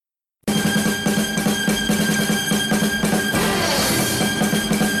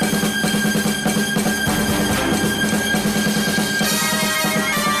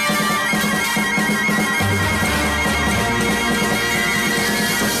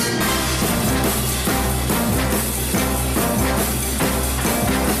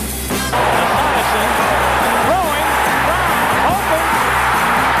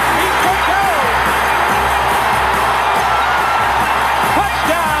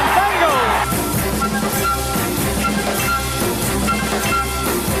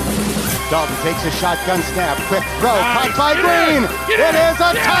Dalton takes a shotgun snap. Quick throw. Caught by Green. It is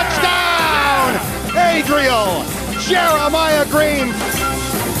a touchdown. Adriel Jeremiah Green.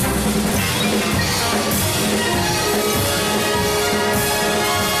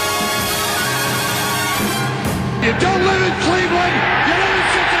 You don't live in Cleveland, you live in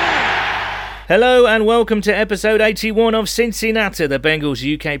Cincinnati. Hello and welcome to episode 81 of Cincinnati, the Bengals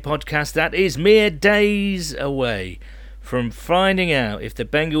UK podcast that is mere days away from finding out if the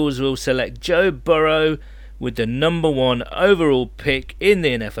Bengals will select Joe Burrow with the number one overall pick in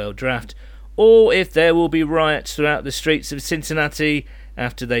the NFL draft, or if there will be riots throughout the streets of Cincinnati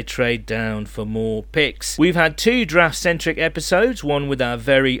after they trade down for more picks. We've had two draft-centric episodes, one with our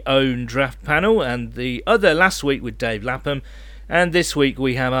very own draft panel and the other last week with Dave Lapham, and this week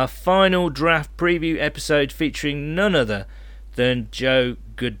we have our final draft preview episode featuring none other than Joe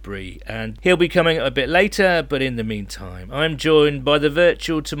Goodbury, and he'll be coming a bit later, but in the meantime I'm joined by the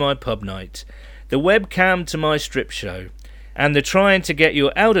virtual to my pub night, the webcam to my strip show, and the trying to get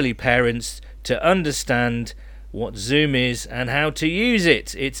your elderly parents to understand what Zoom is and how to use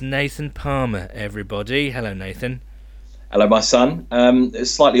it. It's Nathan Palmer, everybody. Hello, Nathan. Hello, my son. A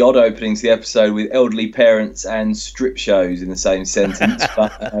slightly odd opening to the episode with elderly parents and strip shows in the same sentence,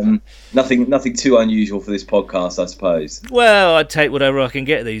 but nothing too unusual for this podcast, I suppose. Well, I take whatever I can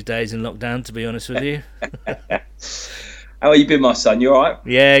get these days in lockdown, to be honest with you. How have you been, my son? You all right?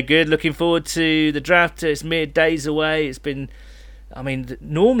 Yeah, good. Looking forward to the draft. It's mere days away. It's been...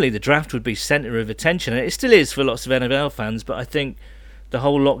 normally the draft would be centre of attention, and it still is for lots of NFL fans, but I think the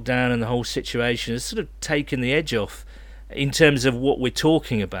whole lockdown and the whole situation has sort of taken the edge off in terms of what we're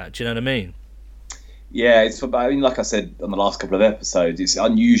talking about. Do you know what I mean? Yeah, like I said on the last couple of episodes, it's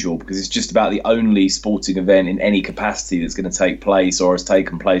unusual because it's just about the only sporting event in any capacity that's going to take place or has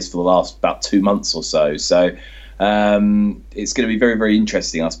taken place for the last about 2 months or so. So it's going to be very, very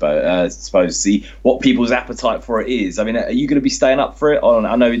interesting, I suppose, to see what people's appetite for it is. I mean, are you going to be staying up for it?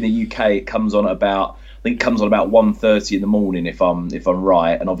 I know in the UK it comes on about 1:30 in the morning, if I'm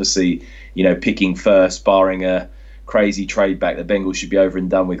right. And obviously, picking first, barring a crazy trade back, the Bengals should be over and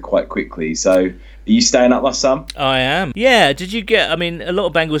done with quite quickly. So, are you staying up, my son? I am. Yeah. Did you get? A lot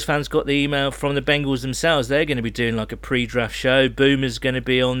of Bengals fans got the email from the Bengals themselves. They're going to be doing like a pre-draft show. Boomer's going to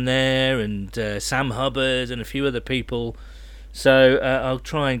be on there, and Sam Hubbard and a few other people. So I'll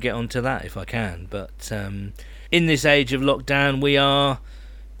try and get onto that if I can. But in this age of lockdown, we are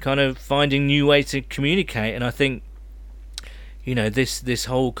kind of finding new ways to communicate, and I think this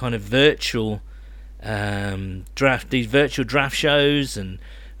whole kind of virtual draft, these virtual draft shows and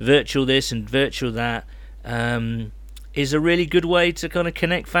virtual this and virtual that, is a really good way to kind of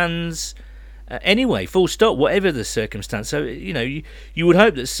connect fans anyway, full stop, whatever the circumstance. So you would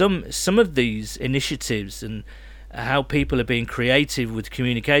hope that some of these initiatives and how people are being creative with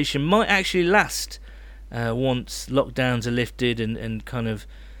communication might actually last once lockdowns are lifted and kind of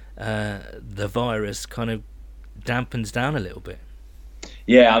the virus kind of dampens down a little bit.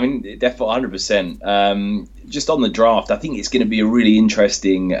 Yeah, definitely 100%. Just on the draft, I think it's going to be a really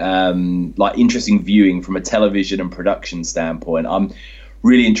interesting viewing from a television and production standpoint. I'm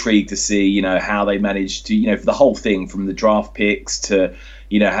really intrigued to see, how they manage to, for the whole thing, from the draft picks to,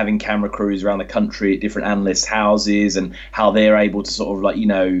 having camera crews around the country at different analyst houses, and how they're able to sort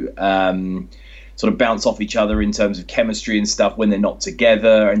of bounce off each other in terms of chemistry and stuff when they're not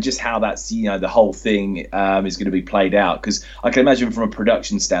together, and just how that's, the whole thing is going to be played out. Because I can imagine from a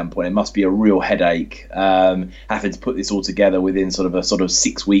production standpoint, it must be a real headache having to put this all together within sort of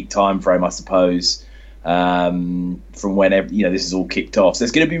 6 week time frame, I suppose, from whenever, this is all kicked off. So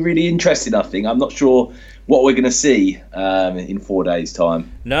it's going to be really interesting, I think. I'm not sure what we're going to see in 4 days'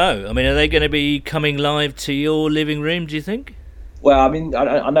 time. No, are they going to be coming live to your living room, do you think? Well,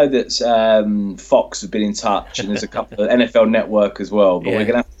 I know that Fox have been in touch, and there's a couple of NFL Network as well. But we're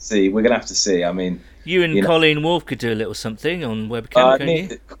gonna have to see. You and Colleen Wolfe could do a little something on webcam,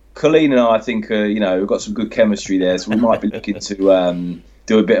 can't you? Colleen and I think, we've got some good chemistry there, so we might be looking to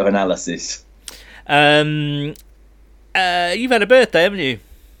do a bit of analysis. You've had a birthday, haven't you?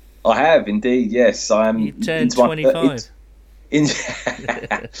 I have indeed. Yes, I am. You turned 25.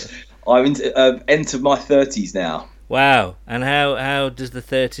 I'm into my 30s now. Wow. And how does the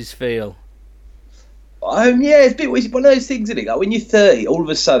 30s feel? It's one of those things, isn't it? Like when you're 30, all of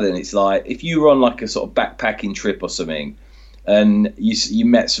a sudden it's like if you were on like a sort of backpacking trip or something, and you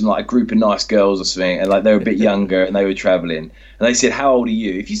met some like a group of nice girls or something, and like they were a bit younger and they were travelling, and they said, "How old are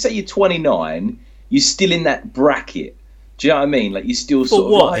you?" If you say you're 29, you're still in that bracket. Do you know what I mean? Like you're still sort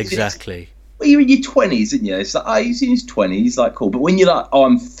of what exactly? Well, you're in your 20s, aren't you? It's like, he's in his 20s, like cool. But when you're like,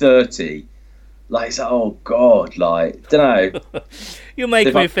 I'm 30. Like, it's like, oh God, like, don't know. You're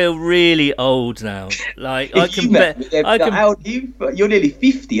making me feel really old now. Like I can bet. How old are you? You're nearly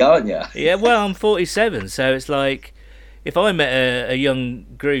 50, aren't you? Yeah, well, I'm 47, so it's like if I met a young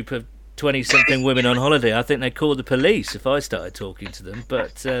group of 20-something women on holiday, I think they'd call the police if I started talking to them.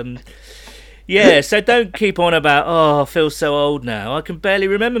 But yeah, so don't keep on about, oh, I feel so old now. I can barely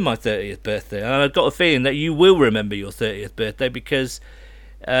remember my 30th birthday. And I've got a feeling that you will remember your 30th birthday because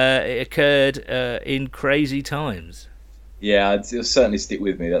it occurred in crazy times. Yeah, it'll certainly stick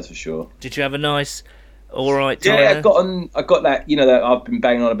with me, that's for sure. Did you have a nice, all right time? Yeah, I got that. You know, that I've been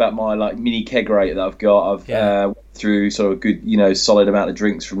banging on about my like mini kegerator that I've got. I've went through sort of a good, solid amount of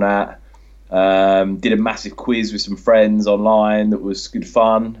drinks from that. Did a massive quiz with some friends online that was good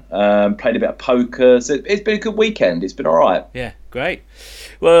fun. Played a bit of poker. So it's been a good weekend. It's been all right. Yeah, great.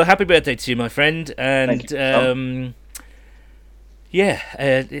 Well, happy birthday to you, my friend. And Thank you.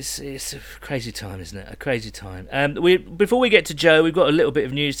 It's a crazy time, isn't it? A crazy time. Before we get to Joe, we've got a little bit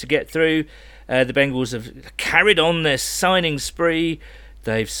of news to get through. The Bengals have carried on their signing spree.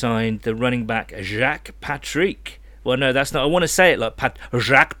 They've signed the running back Jacques Patrick. Well, no, that's not. I want to say it like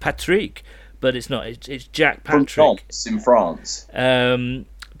Jacques Patrick, but it's not. It's Jack Patrick. In France.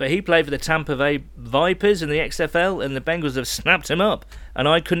 But he played for the Tampa Bay Vipers in the XFL, and the Bengals have snapped him up. And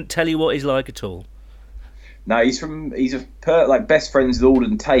I couldn't tell you what he's like at all. No, he's best friends with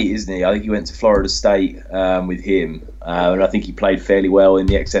Alden Tate, isn't he? I think he went to Florida State with him, and I think he played fairly well in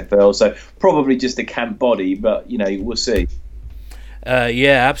the XFL. So probably just a camp body, but we'll see.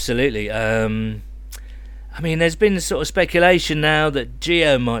 Yeah, absolutely. I mean, there's been sort of speculation now that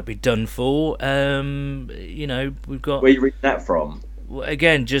Gio might be done for. We've got. Where are you reading that from?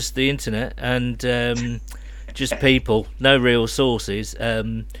 Again, just the internet and just people, no real sources.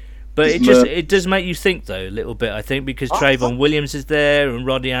 But it does make you think, though, a little bit, I think, because Trayvon Williams is there and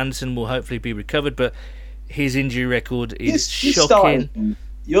Rodney Anderson will hopefully be recovered, but his injury record is shocking.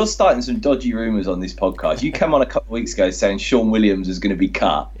 You're starting some dodgy rumours on this podcast. You came on a couple of weeks ago saying Sean Williams is going to be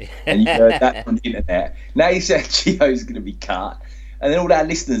cut, and you heard that from the internet. Now you said Gio is going to be cut, and then all our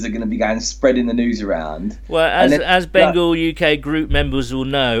listeners are going to be going spreading the news around. Well, as Bengal UK group members will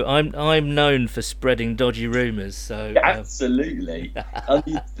know, I'm known for spreading dodgy rumours. So absolutely.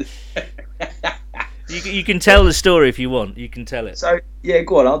 You can tell the story if you want. You can tell it. So yeah,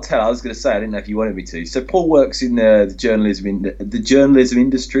 go on. I'll tell. I was going to say I didn't know if you wanted me to. So Paul works in the journalism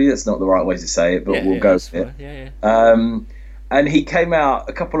industry. That's not the right way to say it, but we'll go with it. Yeah. And he came out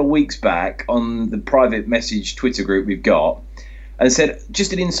a couple of weeks back on the private message Twitter group we've got, and said,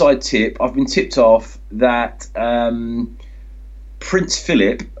 just an inside tip. I've been tipped off that Prince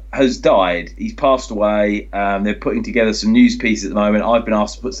Philip has died. He's passed away. They're putting together some news pieces at the moment. I've been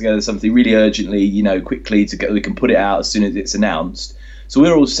asked to put together something really urgently, quickly we can put it out as soon as it's announced. So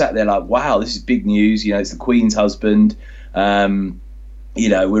we're all sat there like, wow, this is big news. It's the Queen's husband.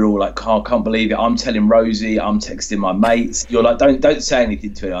 We're all like, oh, I can't believe it. I'm telling Rosie, I'm texting my mates. You're like, don't say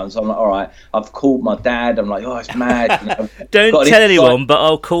anything to anyone. So I'm like, all right, I've called my dad. I'm like, oh, it's mad. Don't tell anyone, but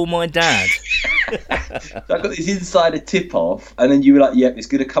I'll call my dad. So I got this insider tip off, and then you were like, yep, it's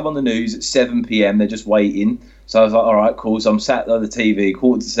going to come on the news at 7 p.m. They're just waiting. So I was like, all right, cool. So I'm sat on the TV,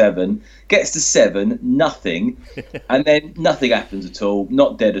 7:15. Gets to 7, nothing. And then nothing happens at all.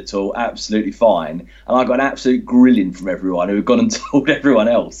 Not dead at all. Absolutely fine. And I got an absolute grilling from everyone who had gone and told everyone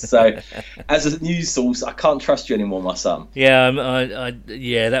else. So as a news source, I can't trust you anymore, my son. Yeah,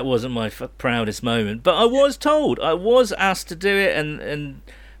 that wasn't my proudest moment. But I was told. I was asked to do it, and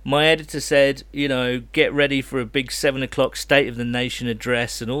my editor said, get ready for a big 7 o'clock State of the Nation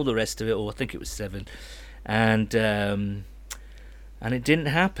address and all the rest of it, or I think it was 7. And it didn't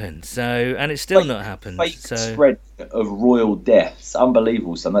happen. So, and it's still not happened. Fake spread of royal deaths,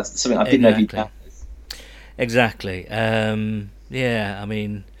 unbelievable. So that's something I didn't know if he'd done. Exactly. Not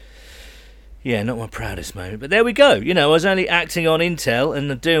my proudest moment, but there we go. I was only acting on intel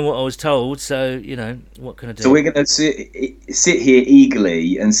and doing what I was told. So, what can I do? So we're going to sit here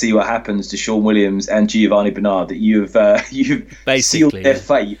eagerly and see what happens to Sean Williams and Giovanni Bernard. That you've basically sealed their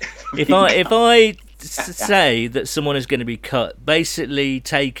fate. If I say that someone is going to be cut, basically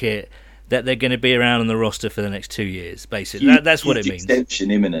take it that they're going to be around on the roster for the next 2 years. Basically, that's what it means. Extension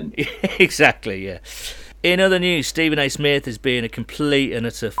imminent. Exactly. Yeah. In other news, Stephen A. Smith is being a complete and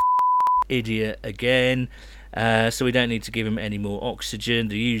utter idiot again. So we don't need to give him any more oxygen.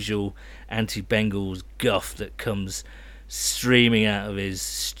 The usual anti-Bengals guff that comes streaming out of his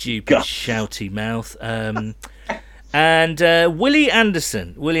stupid, shouty mouth. And Willie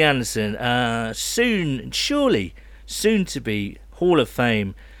Anderson, soon to be Hall of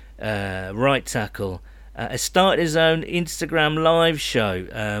Fame right tackle, has started his own Instagram live show.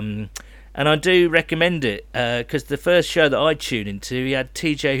 And I do recommend it because the first show that I tuned into, he had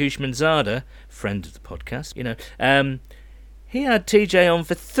TJ Houshmandzadeh, friend of the podcast, he had TJ on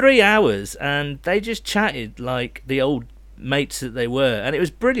for 3 hours and they just chatted like the old mates that they were. And it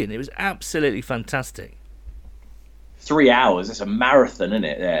was brilliant. It was absolutely fantastic. 3 hours? That's a marathon, isn't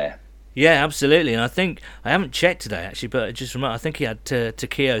it, there? Yeah, absolutely. And I think, I haven't checked today actually, but I just remember, I think he had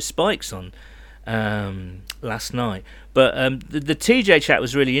Takeo Spikes on last night. But the TJ chat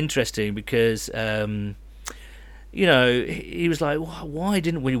was really interesting because, he was like, why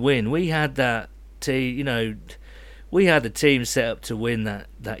didn't we win? We had that we had the team set up to win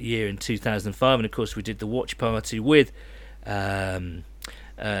that year in 2005, and of course we did the watch party with the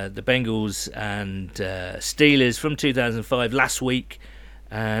Bengals and Steelers from 2005 last week,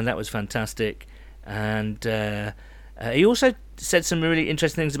 and that was fantastic. And he also said some really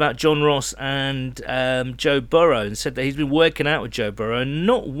interesting things about John Ross and Joe Burrow, and said that he's been working out with Joe Burrow, and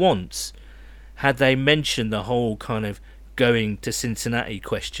not once had they mentioned the whole kind of going to Cincinnati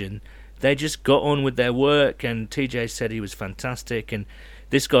question. They just got on with their work, and TJ said he was fantastic, and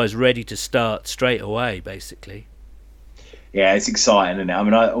this guy's ready to start straight away, basically. Yeah, it's exciting, isn't it? I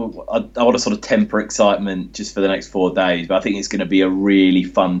mean, I want to sort of temper excitement just for the next 4 days, but I think it's going to be a really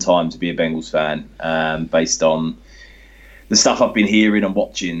fun time to be a Bengals fan, based on the stuff I've been hearing and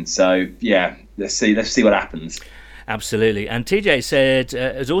watching. So, yeah, let's see what happens. Absolutely. And TJ said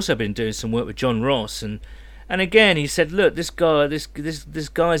has also been doing some work with John Ross, and again he said, look, this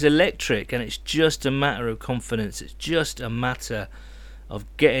guy's electric, and it's just a matter of confidence. It's just a matter of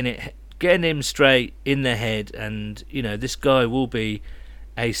getting him straight in the head, and this guy will be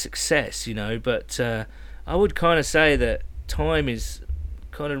a success. But I would kind of say that time is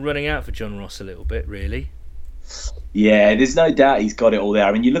kind of running out for John Ross a little bit, really. Yeah, there's no doubt he's got it all there.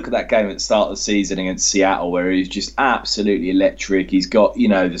 I mean, you look at that game at the start of the season against Seattle where he's just absolutely electric. He's got,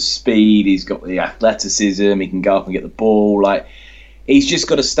 the speed, he's got the athleticism, he can go up and get the ball. Like, he's just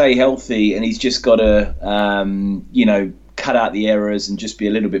got to stay healthy, and he's just got to, cut out the errors and just be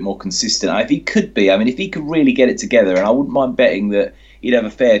a little bit more consistent. If he could really get it together, and I wouldn't mind betting that he'd have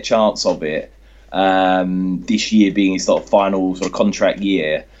a fair chance of it, this year being his sort of final sort of contract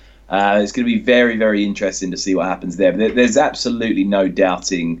year. It's going to be very, very interesting to see what happens there. But there's absolutely no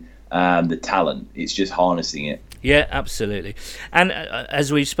doubting the talent. It's just harnessing it. Yeah, absolutely. And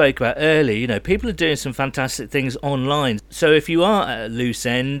as we spoke about earlier, people are doing some fantastic things online. So if you are at a loose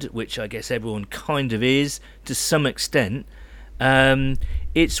end, which I guess everyone kind of is to some extent,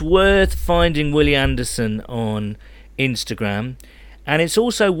 it's worth finding Willie Anderson on Instagram. And it's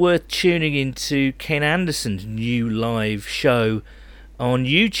also worth tuning into Ken Anderson's new live show on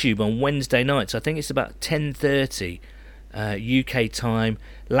YouTube on Wednesday nights. I think it's about 10:30 UK time.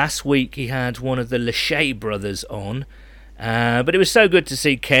 Last week he had one of the Lachey brothers on, but it was so good to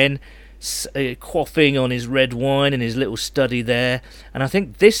see Ken quaffing on his red wine in his little study there. And I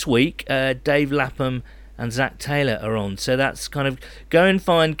think this week Dave Lapham and Zach Taylor are on, so that's kind of, go and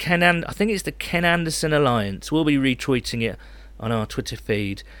find I think it's the Ken Anderson Alliance. We'll be retweeting it on our Twitter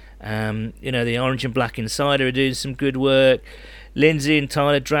feed. The Orange and Black Insider are doing some good work. Lindsay and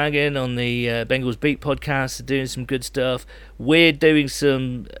Tyler Dragon on the Bengals Beat podcast are doing some good stuff. We're doing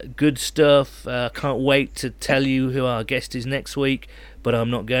some good stuff. Can't wait to tell you who our guest is next week, but I'm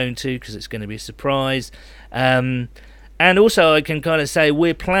not going to because it's going to be a surprise. And also I can kind of say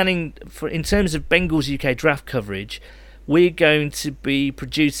we're planning for, in terms of Bengals UK draft coverage, we're going to be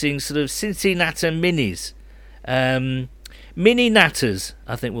producing sort of Cincinnati minis. Mini natters,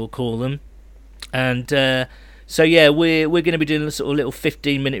 I think we'll call them. And so yeah, we're going to be doing sort of little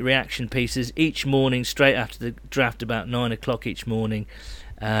 15-minute reaction pieces each morning, straight after the draft, about 9 o'clock each morning.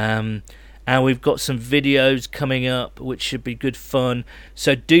 And we've got some videos coming up, which should be good fun.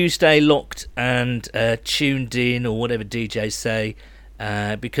 So do stay locked and tuned in, or whatever DJs say,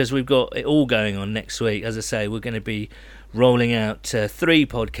 because we've got it all going on next week. As I say, we're going to be rolling out 3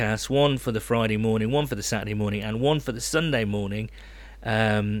 podcasts, one for the Friday morning, one for the Saturday morning, and one for the Sunday morning.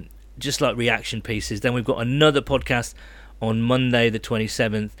 Just like reaction pieces. Then we've got another podcast on Monday the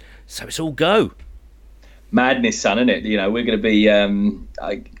 27th. So it's all go. Madness, son, isn't it? We're going to be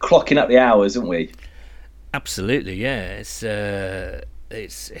clocking up the hours, aren't we? Absolutely, yeah.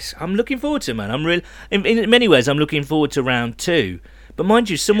 It's I'm looking forward to it, man. I'm really, in many ways, I'm looking forward to round 2. But mind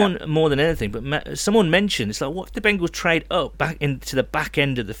you, someone more than anything, but someone mentioned, it's like, what if the Bengals trade up back into the back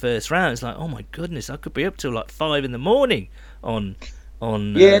end of the first round? It's like, oh my goodness, I could be up till like 5 a.m. on.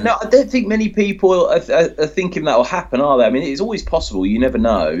 No, I don't think many people are thinking that will happen, are they? I mean, it's always possible. You never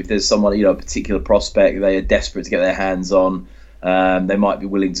know if there's someone, a particular prospect they are desperate to get their hands on. They might be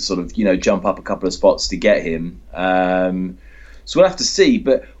willing to sort of, jump up a couple of spots to get him. So we'll have to see.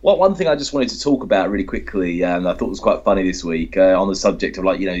 But one thing I just wanted to talk about really quickly, and I thought was quite funny this week, on the subject of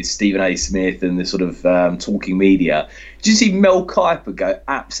Stephen A. Smith and the sort of talking media. Did you see Mel Kiper go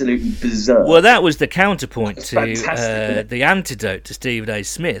absolutely berserk? Well, that was the counterpoint to fantastic, the antidote to Stephen A.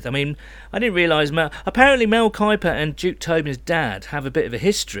 Smith. I mean, I didn't realise apparently Mel Kiper and Duke Tobin's dad have a bit of a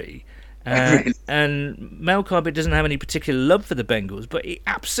history. Really? And Mel Kiper doesn't have any particular love for the Bengals, but he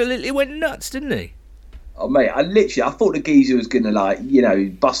absolutely went nuts, didn't he? Oh, mate, I thought the geezer was going to,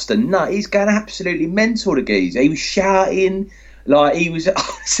 bust a nut. He's going absolutely mental, the geezer. He was shouting, it was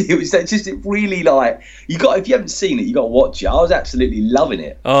just really, if you haven't seen it, you got to watch it. I was absolutely loving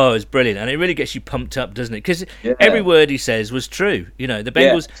it. Oh, it was brilliant. And it really gets you pumped up, doesn't it? Because every word he says was true. The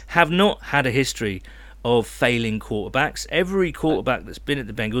Bengals have not had a history of failing quarterbacks. Every quarterback that's been at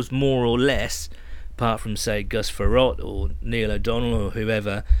the Bengals, more or less, apart from, say, Gus Frerotte or Neil O'Donnell or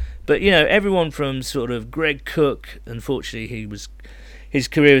whoever, but, everyone from sort of Greg Cook, unfortunately, his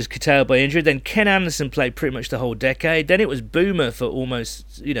career was curtailed by injury. Then Ken Anderson played pretty much the whole decade. Then it was Boomer for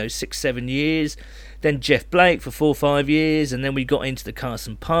almost, 6-7 years. Then Jeff Blake for 4 or 5 years. And then we got into the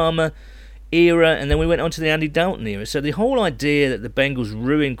Carson Palmer era, and then we went on to the Andy Dalton era. So the whole idea that the Bengals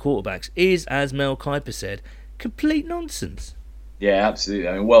ruin quarterbacks is, as Mel Kiper said, complete nonsense. Yeah, absolutely.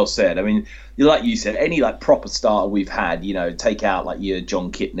 I mean, well said. I mean, like you said, any proper starter we've had, take out your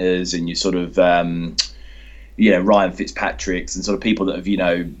John Kitners and your sort of, Ryan Fitzpatrick's and sort of people that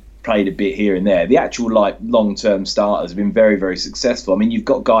have, played a bit here and there. The actual long-term starters have been very, very successful. I mean, you've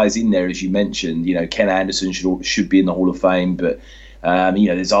got guys in there, as you mentioned. Ken Anderson should be in the Hall of Fame, but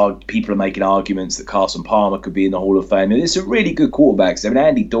there's people are making arguments that Carson Palmer could be in the Hall of Fame. And there's some really good quarterbacks. I mean,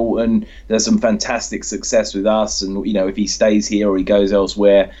 Andy Dalton, there's some fantastic success with us, and if he stays here or he goes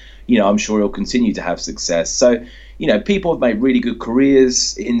elsewhere, I'm sure he'll continue to have success. So, people have made really good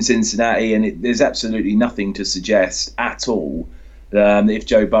careers in Cincinnati, and there's absolutely nothing to suggest at all that if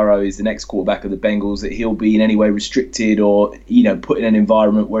Joe Burrow is the next quarterback of the Bengals, that he'll be in any way restricted or put in an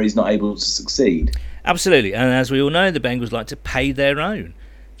environment where he's not able to succeed. Absolutely, and as we all know, the Bengals like to pay their own.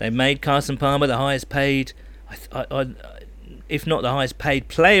 They made Carson Palmer the highest paid, if not the highest paid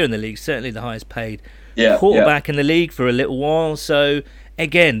player in the league, certainly the highest paid quarterback in the league for a little while. So,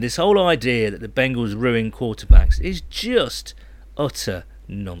 again, this whole idea that the Bengals ruin quarterbacks is just utter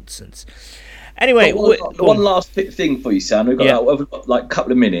nonsense. Anyway, one last thing for you, Sam. We've got a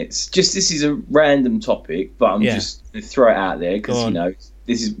couple of minutes. This is a random topic, but I'm just going to throw it out there because,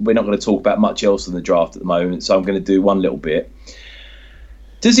 we're not going to talk about much else in the draft at the moment, so I'm going to do one little bit.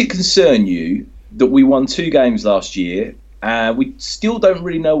 Does it concern you that we won 2 games last year? We still don't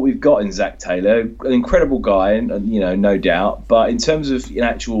really know what we've got in Zach Taylor, an incredible guy, and no doubt. But in terms of an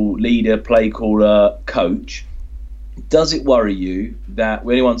actual leader, play caller, coach, does it worry you that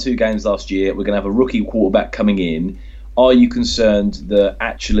we only won 2 games last year? We're going to have a rookie quarterback coming in. Are you concerned that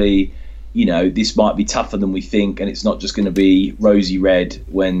actually, this might be tougher than we think, and it's not just going to be rosy red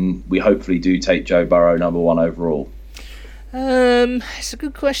when we hopefully do take Joe Burrow number 1 overall? It's a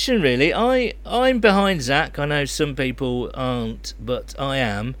good question, really. I'm behind Zach. I know some people aren't, but I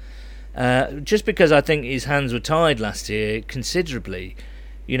am. Just because I think his hands were tied last year considerably.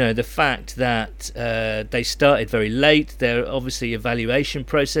 The fact that they started very late, their obviously evaluation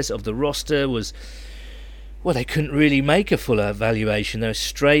process of the roster was... Well, they couldn't really make a full evaluation. They were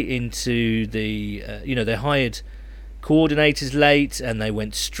straight into the, they hired coordinators late, and they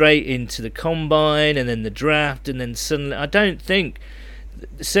went straight into the combine and then the draft, and then suddenly, I don't think,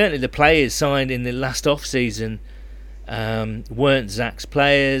 certainly the players signed in the last off-season weren't Zach's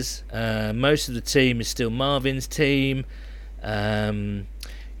players. Most of the team is still Marvin's team. I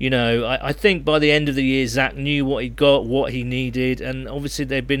think by the end of the year, Zach knew what he'd got, what he needed, and obviously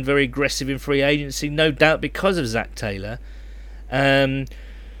they've been very aggressive in free agency, no doubt because of Zach Taylor.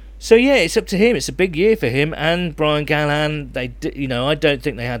 So yeah, it's up to him. It's a big year for him and Brian Callahan. I don't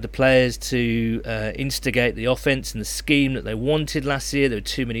think they had the players to instigate the offense and the scheme that they wanted last year. There were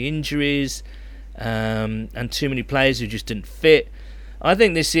too many injuries and too many players who just didn't fit. I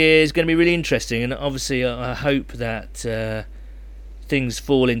think this year is going to be really interesting, and obviously I hope that things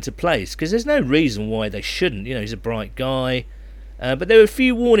fall into place, because there's no reason why they shouldn't. He's a bright guy, but there were a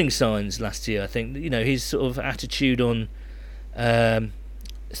few warning signs last year. I think his sort of attitude on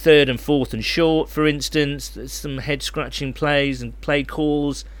 3rd and 4th and short, for instance, some head scratching plays and play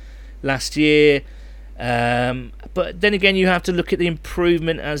calls last year. But then again, you have to look at the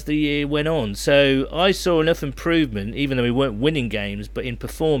improvement as the year went on. So I saw enough improvement, even though we weren't winning games, but in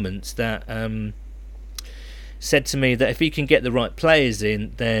performance, that said to me that if he can get the right players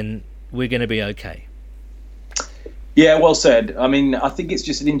in, then we're going to be okay. Yeah, well said. I mean, I think it's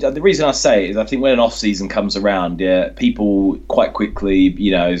just the reason I say it is I think when an off season comes around, people quite quickly,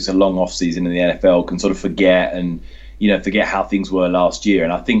 it's a long off season in the NFL, can sort of forget and forget how things were last year.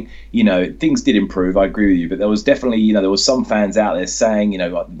 And I think things did improve. I agree with you, but there was definitely there was some fans out there saying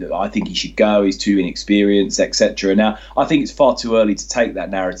I think he should go. He's too inexperienced, etc. Now I think it's far too early to take that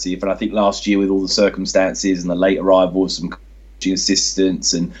narrative. And I think last year with all the circumstances and the late arrival of some coaching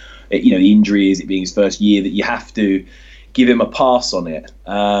assistants and the injuries, it being his first year, that you have to give him a pass on it.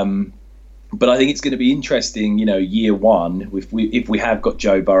 But I think it's going to be interesting, year one, if we have got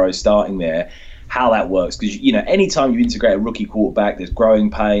Joe Burrow starting there, how that works. Because, anytime you integrate a rookie quarterback, there's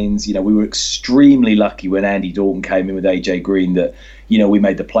growing pains. We were extremely lucky when Andy Dalton came in with AJ Green that, we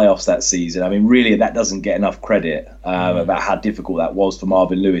made the playoffs that season. I mean, really, that doesn't get enough credit about how difficult that was for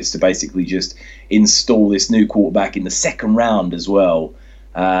Marvin Lewis to basically just install this new quarterback in the second round as well.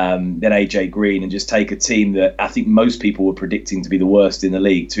 Then AJ Green, and just take a team that I think most people were predicting to be the worst in the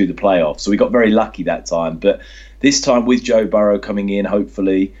league to the playoffs. So we got very lucky that time. But this time with Joe Burrow coming in,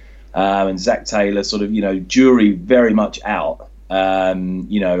 hopefully, and Zach Taylor sort of, jury very much out,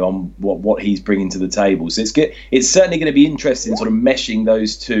 on what he's bringing to the table. So it's certainly going to be interesting sort of meshing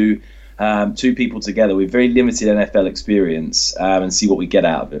those two people together with very limited NFL experience and see what we get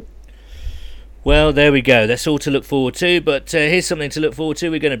out of it. Well, there we go. That's all to look forward to. But here's something to look forward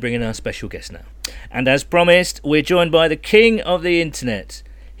to. We're going to bring in our special guest now. And as promised, we're joined by the king of the internet.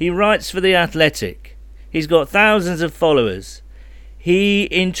 He writes for The Athletic. He's got thousands of followers. He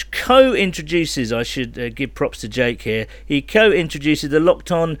co-introduces, I should give props to Jake here, he co-introduces the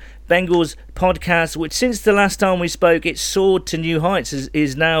Locked On Bengals podcast, which since the last time we spoke, it soared to new heights,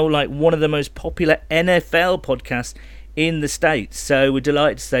 is now like one of the most popular NFL podcasts in the States. So we're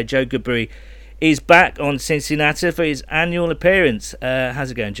delighted to say Joe Goodberry is back on Cincinnati for his annual appearance. How's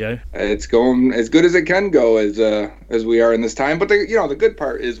it going, Joe? It's going as good as it can go as we are in this time. But the good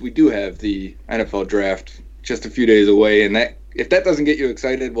part is we do have the NFL draft just a few days away, and that if that doesn't get you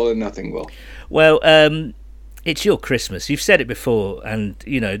excited, well, then nothing will. Well, it's your Christmas. You've said it before, and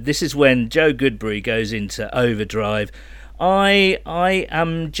this is when Joe Goodberry goes into overdrive. I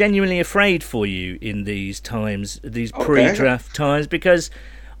am genuinely afraid for you in these times, these pre-draft times, because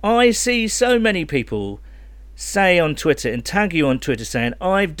I see so many people say on Twitter and tag you on Twitter saying,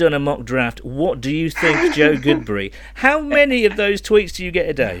 I've done a mock draft. What do you think, Joe Goodberry? How many of those tweets do you get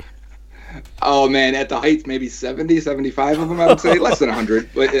a day? Oh, man, at the heights, maybe 70, 75 of them, I would say. Less than 100,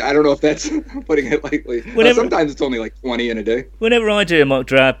 but I don't know if that's putting it lightly. Sometimes it's only like 20 in a day. Whenever I do a mock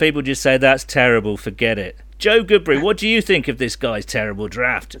draft, people just say, that's terrible, forget it. Joe Goodberry, what do you think of this guy's terrible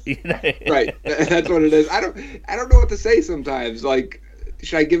draft? Right, that's what it is. I don't know what to say sometimes. Like,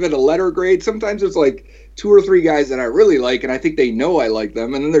 should I give it a letter grade? Sometimes it's like 2 or 3 guys that I really like, and I think they know I like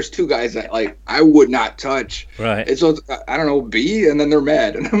them. And then there's 2 guys that I would not touch. Right. And so I don't know, B, and then they're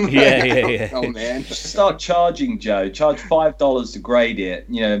mad. And I'm yeah. Oh man. Start charging, Joe. Charge $5 to grade it.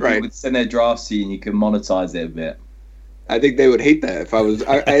 People would send their drafts to you, and you can monetize it a bit. I think they would hate that if I was.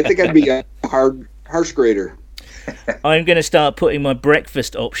 I think I'd be a harsh grader. I'm going to start putting my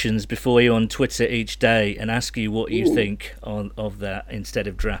breakfast options before you on Twitter each day and ask you what you think of that instead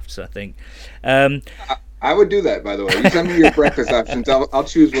of drafts, I think. I would do that, by the way. You send me your breakfast options. I'll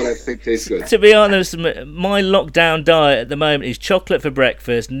choose what I think tastes good. To be honest, my lockdown diet at the moment is chocolate for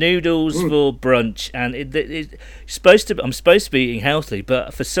breakfast, noodles for brunch, and I'm supposed to be eating healthy,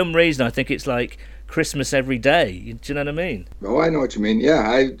 but for some reason I think it's like Christmas every day. Do you know what I mean? Oh, I know what you mean.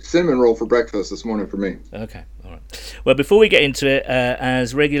 Yeah, cinnamon roll for breakfast this morning for me. Okay, all right. Well, before we get into it,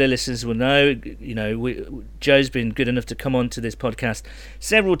 as regular listeners will know, Joe's been good enough to come on to this podcast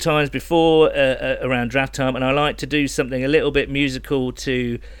several times before around draft time, and I like to do something a little bit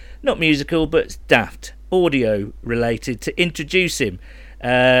not musical, but daft, audio related, to introduce him,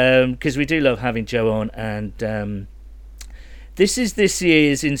 because we do love having Joe on, and this is this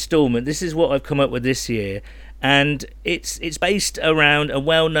year's instalment. This is what I've come up with this year, and it's based around a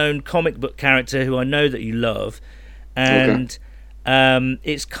well-known comic book character who I know that you love, and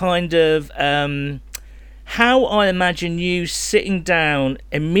it's kind of how I imagine you sitting down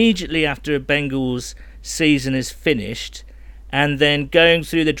immediately after a Bengals season is finished, and then going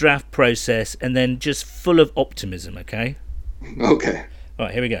through the draft process, and then just full of optimism. Okay. Okay. All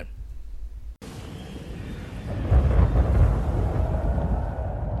right. Here we go.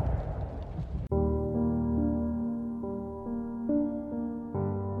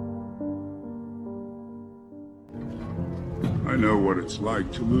 I know what it's like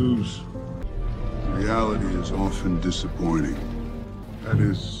to lose. Reality is often disappointing. That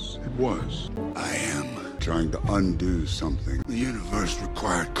is, it was. I am trying to undo something. The universe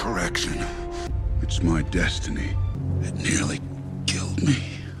required correction. It's my destiny. It nearly killed me.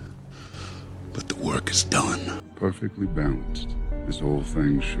 But the work is done. Perfectly balanced, as all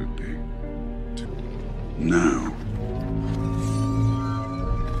things should be. Now,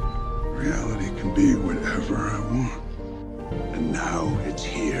 reality can be whatever I want. And now it's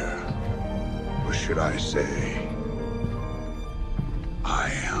here. Or should I say,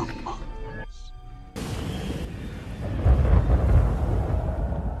 I am.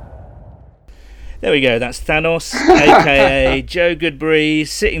 There we go. That's Thanos, aka Joe Goodberry,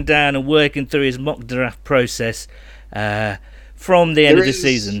 sitting down and working through his mock draft process from the end of the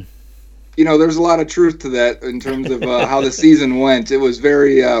season. You know, there's a lot of truth to that in terms of how the season went. It was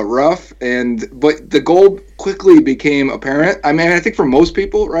very rough, but the goal quickly became apparent. I mean, I think for most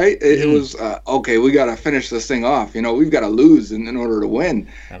people, right, it was okay. We got to finish this thing off. You know, we've got to lose in order to win.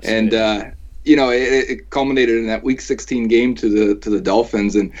 Absolutely. And you know, it culminated in that Week 16 game to the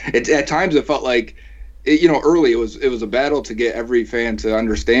Dolphins, and at times it felt like, you know, early it was a battle to get every fan to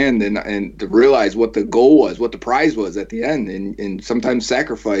understand and to realize what the goal was, what the prize was at the end, and sometimes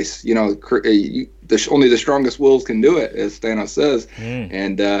sacrifice. You know, only the strongest wills can do it, as Thanos says.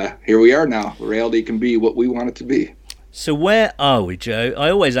 And here we are now. Reality can be what we want it to be. So where are we, Joe? I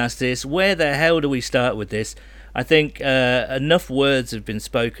always ask this. Where the hell do we start with this? I think enough words have been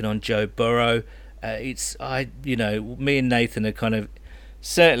spoken on Joe Burrow. Me and Nathan are kind of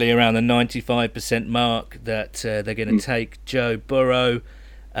certainly around the 95% mark that they're going to take Joe Burrow.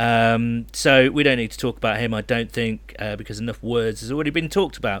 So we don't need to talk about him, I don't think, because enough words has already been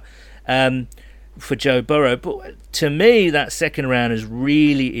talked about for Joe Burrow. But to me, that second round is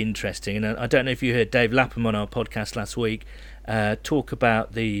really interesting. And I don't know if you heard Dave Lapham on our podcast last week talk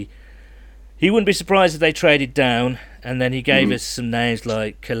about he wouldn't be surprised if they traded down, and then he gave us some names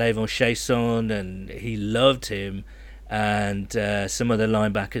like K'Lavon Chaisson, and he loved him, and some other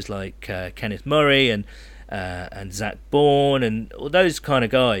linebackers like Kenneth Murray and Zach Bourne and all those kind of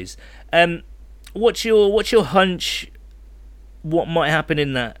guys. What's your hunch? What might happen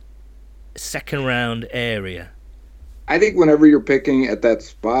in that second round area? I think whenever you're picking at that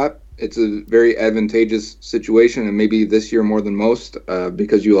spot, it's a very advantageous situation, and maybe this year more than most,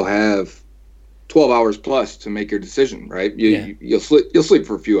 because you'll have 12 hours plus to make your decision, right? You'll sleep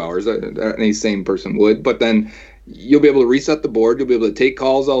for a few hours. Any sane person would, but then you'll be able to reset the board. You'll be able to take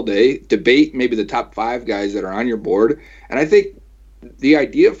calls all day, debate maybe the top 5 guys that are on your board. And I think the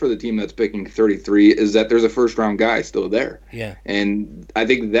idea for the team that's picking 33 is that there's a first round guy still there. Yeah. And I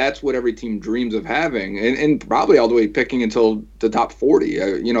think that's what every team dreams of having, and probably all the way picking until the top 40.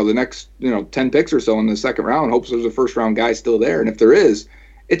 The next 10 picks or so in the second round hopes there's a first round guy still there. And if there is,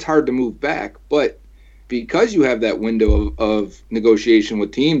 it's hard to move back. But because you have that window of negotiation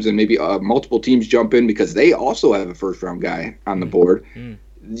with teams, and maybe multiple teams jump in because they also have a first round guy on the board,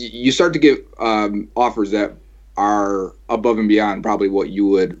 you start to get offers that are above and beyond probably what you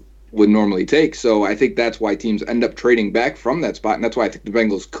would normally take. So I think that's why teams end up trading back from that spot, and that's why I think the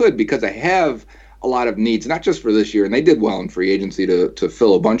Bengals could, because they have a lot of needs, not just for this year, and they did well in free agency to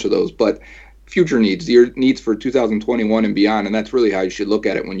fill a bunch of those, but future needs, your needs for 2021 and beyond, and that's really how you should look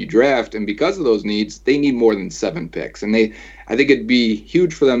at it when you draft. And because of those needs, they need more than 7 picks, and I think it'd be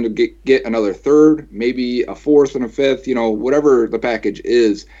huge for them to get another third, maybe a fourth and a fifth, whatever the package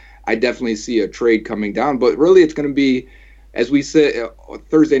is. I definitely see a trade coming down, but really it's going to be, as we sit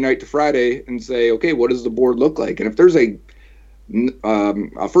Thursday night to Friday and say, okay, what does the board look like? And if there's a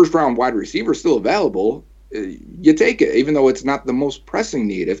first round wide receiver still available, you take it, even though it's not the most pressing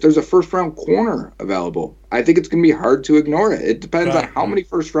need. If there's a first-round corner available, I think it's going to be hard to ignore it. It depends on how many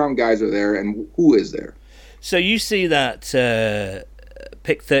first-round guys are there and who is there. So you see that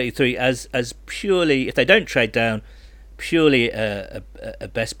pick 33 as purely, if they don't trade down, purely a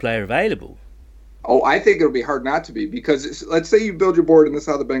best player available? Oh, I think it'll be hard not to be, because let's say you build your board, and this is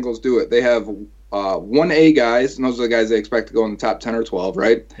how the Bengals do it. They have 1A guys, and those are the guys they expect to go in the top 10 or 12,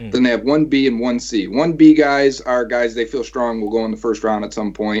 right? Then they have 1B and 1C. 1B guys are guys they feel strong will go in the first round at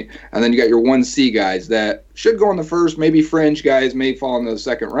some point. And then you got your 1C guys that should go in the first, maybe fringe guys may fall in the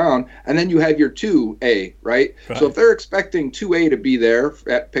second round. And then you have your 2A, right? So if they're expecting 2A to be there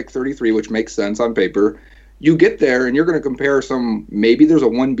at pick 33, which makes sense on paper, you get there and you're going to compare maybe there's a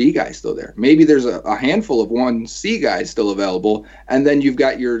 1B guy still there. Maybe there's a handful of 1C guys still available. And then you've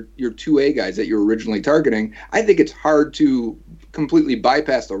got your 2A guys that you're originally targeting. I think it's hard to completely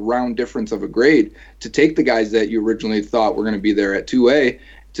bypass the round difference of a grade to take the guys that you originally thought were going to be there at 2A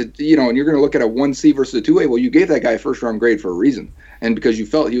and you're going to look at a 1C versus a 2A. Well, you gave that guy a first round grade for a reason. And because you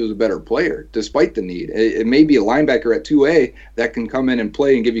felt he was a better player, despite the need. It may be a linebacker at 2A that can come in and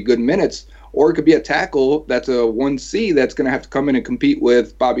play and give you good minutes, or it could be a tackle that's a 1C that's going to have to come in and compete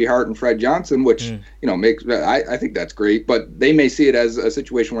with Bobby Hart and Fred Johnson, which makes I think that's great. But they may see it as a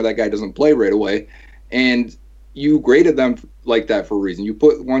situation where that guy doesn't play right away, and you graded them like that for a reason. You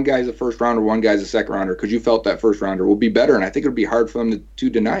put one guy as a first rounder, one guy as a second rounder, because you felt that first rounder will be better, and I think it would be hard for them to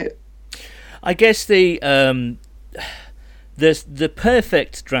deny it. I guess the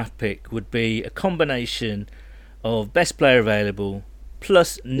perfect draft pick would be a combination of best player available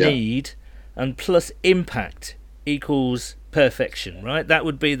plus need and plus impact equals perfection, right? That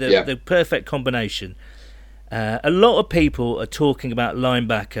would be the perfect combination. A lot of people are talking about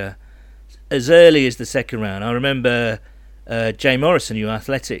linebacker as early as the second round. I remember Jay Morrison, your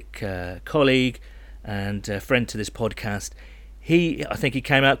Athletic colleague and friend to this podcast, I think he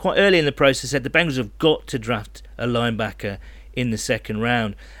came out quite early in the process, said the Bengals have got to draft a linebacker in the second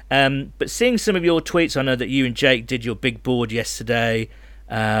round. But seeing some of your tweets, I know that you and Jake did your big board yesterday.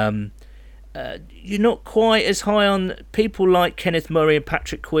 You're not quite as high on people like Kenneth Murray and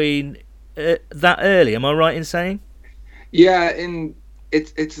Patrick Queen that early. Am I right in saying? Yeah, and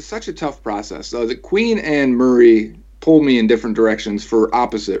it's such a tough process. So the Queen and Murray pull me in different directions for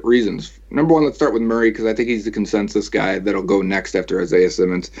opposite reasons. Number one, let's start with Murray, because I think he's the consensus guy that'll go next after Isaiah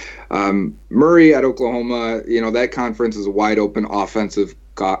Simmons. Murray at Oklahoma, that conference is a wide open offensive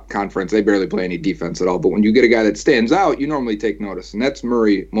conference. They barely play any defense at all. But when you get a guy that stands out, you normally take notice. And that's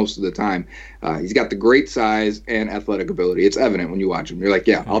Murray most of the time. He's got the great size and athletic ability. It's evident when you watch him. You're like,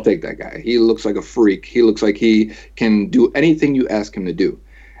 yeah, I'll take that guy. He looks like a freak. He looks like he can do anything you ask him to do.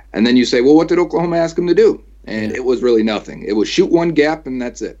 And then you say, well, what did Oklahoma ask him to do? And it was really nothing. It was shoot one gap and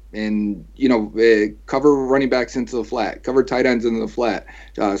that's it. And, cover running backs into the flat, cover tight ends into the flat,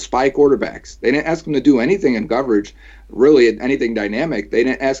 spy quarterbacks. They didn't ask him to do anything in coverage, really anything dynamic. They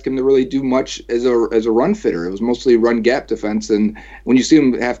didn't ask him to really do much as a run fitter. It was mostly run gap defense. And when you see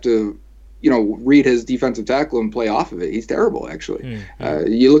him have to, read his defensive tackle and play off of it, he's terrible, actually.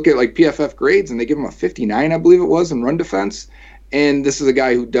 You look at like PFF grades and they give him a 59, I believe it was, in run defense. And this is a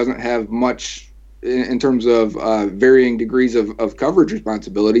guy who doesn't have much in terms of varying degrees of coverage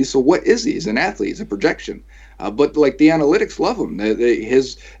responsibility. So what is he? He's an athlete. He's a projection. But like the analytics love him.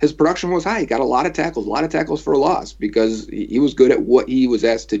 His production was high. He got a lot of tackles for a loss because he was good at what he was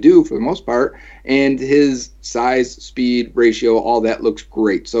asked to do for the most part. And his size, speed, ratio, all that looks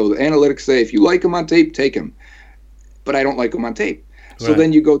great. So the analytics say if you like him on tape, take him. But I don't like him on tape. So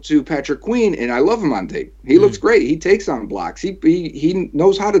then you go to Patrick Queen, and I love him on tape. He looks great. He takes on blocks. He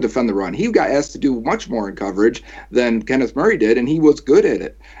knows how to defend the run. He got asked to do much more in coverage than Kenneth Murray did, and he was good at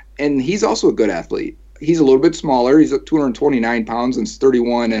it. And he's also a good athlete. He's a little bit smaller. He's at 229 pounds and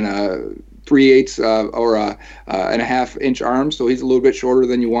 31 and a 3/8 or and a half inch arms. So he's a little bit shorter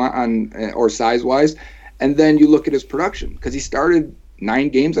than you want or size wise. And then you look at his production because he started 9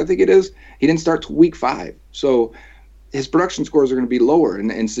 games, I think it is. He didn't start till week 5. So his production scores are going to be lower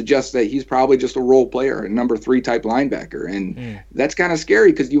and suggest that he's probably just a role player, a number 3 type linebacker. And that's kind of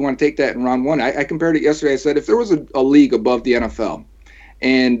scary because you want to take that in round 1. I compared it yesterday. I said, if there was a league above the NFL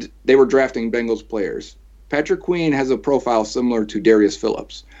and they were drafting Bengals players, Patrick Queen has a profile similar to Darius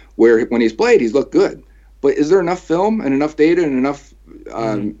Phillips, where when he's played, he's looked good. But is there enough film and enough data and enough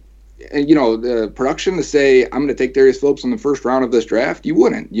the production to say I'm going to take Darius Phillips in the first round of this draft? You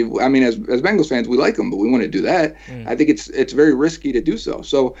wouldn't. As Bengals fans, we like him, but we wouldn't do that. I think it's very risky to do so.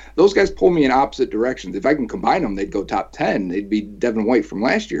 So those guys pull me in opposite directions. If I can combine them, they'd go top 10. They'd be Devin White from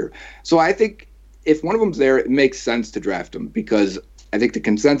last year. So I think if one of them's there, it makes sense to draft them because I think the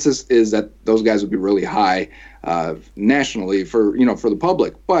consensus is that those guys would be really high nationally for the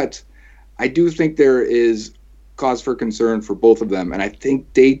public. But I do think there is cause for concern for both of them, and I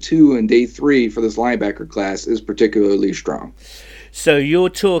think day 2 and day 3 for this linebacker class is particularly strong. So you're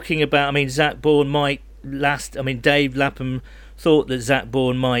talking about, Zach Bourne might last. Dave Lapham thought that Zach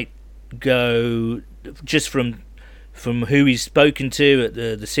Bourne might go just from who he's spoken to at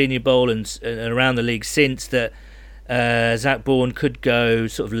the Senior Bowl and around the league since that Zach Bourne could go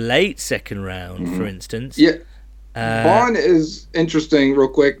sort of late second round, for instance. Yeah, Bourne is interesting real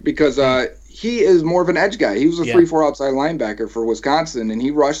quick because he is more of an edge guy. He was a 3-4 outside linebacker for Wisconsin, and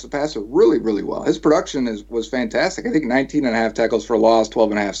he rushed the passer really, really well. His production was fantastic. I think 19.5 tackles for a loss,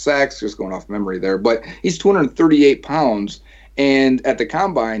 12.5 sacks, just going off memory there. But he's 238 pounds, and at the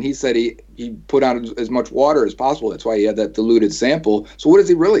combine, he said he put out as much water as possible. That's why he had that diluted sample. So what is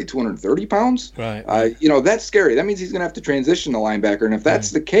he really, 230 pounds? Right. That's scary. That means he's going to have to transition to linebacker, and if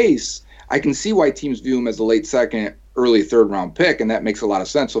that's the case, I can see why teams view him as a late second, early third round pick, and that makes a lot of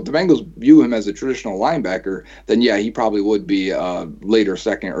sense. So if the Bengals view him as a traditional linebacker, then he probably would be later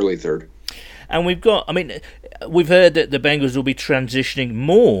second, early third. And we've got, we've heard that the Bengals will be transitioning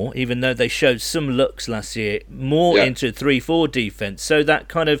more, even though they showed some looks last year, more into 3-4 defense. So that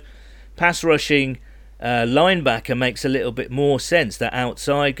kind of pass rushing linebacker makes a little bit more sense, that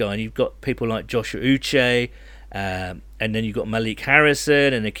outside guy. And you've got people like Joshua Uche, and then you've got Malik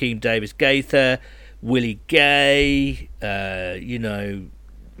Harrison and Akeem Davis-Gaither, Willie Gay,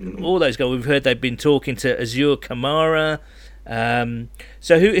 all those guys. We've heard they've been talking to Azur Kamara.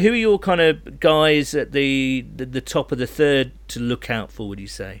 So who are your kind of guys at the top of the third to look out for, would you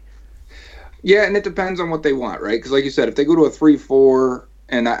say? Yeah, and it depends on what they want, right? Because like you said, if they go to a 3-4,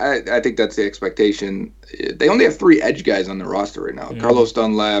 and I think that's the expectation, they only have 3 edge guys on their roster right now. Carlos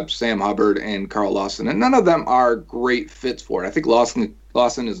Dunlap, Sam Hubbard, and Carl Lawson. And none of them are great fits for it. I think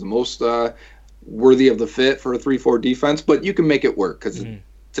Lawson is the most worthy of the fit for a 3-4 defense, but you can make it work because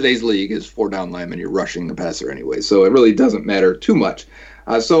today's league is 4-down linemen. You're rushing the passer anyway, so it really doesn't matter too much.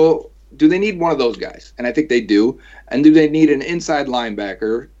 So do they need one of those guys? And I think they do. And do they need an inside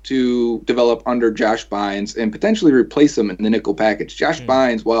linebacker to develop under Josh Bynes and potentially replace him in the nickel package? Josh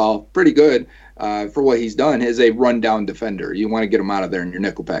Bynes, while pretty good for what he's done, is a rundown defender. You want to get him out of there in your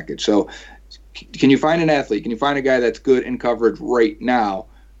nickel package. So can you find an athlete? Can you find a guy that's good in coverage right now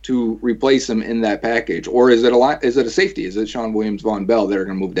to replace him in that package? Or is it a safety? Is it Sean Williams, Von Bell that are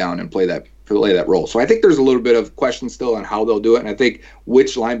going to move down and play that role? So I think there's a little bit of question still on how they'll do it, and I think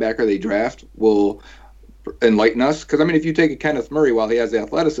which linebacker they draft will enlighten us. Because, I mean, if you take a Kenneth Murray, while he has the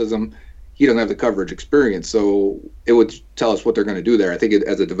athleticism, he doesn't have the coverage experience, so it would tell us what they're going to do there. I think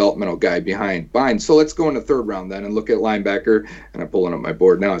as a developmental guy behind Bynes. So let's go in the third round then and look at linebacker, and I'm pulling up my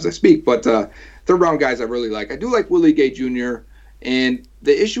board now as I speak, but third round guys I really like. I do like Willie Gay Jr., and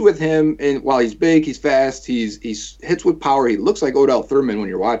the issue with him, and while he's big, he's fast, he's hits with power. He looks like Odell Thurman when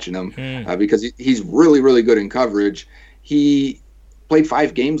you're watching him because he's really, really good in coverage. He played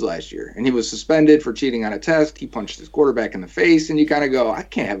 5 games last year, and he was suspended for cheating on a test. He punched his quarterback in the face, and you kind of go, I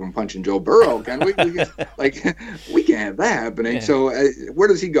can't have him punching Joe Burrow, can we? We can't have that happening. Yeah. So where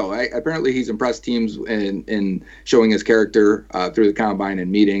does he go? Apparently he's impressed teams in showing his character through the combine and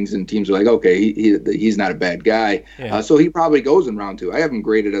meetings, and teams are like, okay, he's not a bad guy. Yeah. So he probably goes in round 2. I have him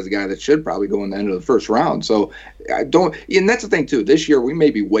graded as a guy that should probably go in the end of the first round. So I don't, and that's the thing too. This year we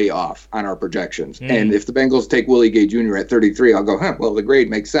may be way off on our projections, and if the Bengals take Willie Gay Jr. at 33, I'll go, well, the grade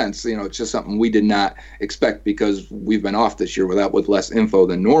makes sense. It's just something we did not expect because we've been off this year with less info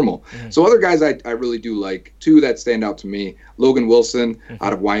than normal. So other guys I really do like. 2 that stand out to me: Logan Wilson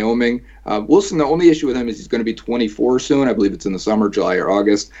out of Wyoming. Wilson, the only issue with him is he's going to be 24 soon. I believe it's in the summer, July or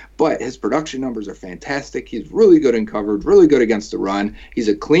August. But his production numbers are fantastic. He's really good in coverage, really good against the run. He's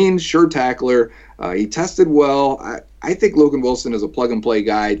a clean, sure tackler. He tested well. I think Logan Wilson is a plug-and-play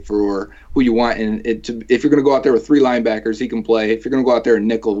guy for who you want. And if you're going to go out there with 3 linebackers, he can play. If you're going to go out there and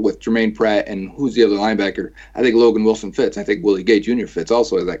nickel with Jermaine Pratt and who's the other linebacker, I think Logan Wilson fits. I think Willie Gay Jr. fits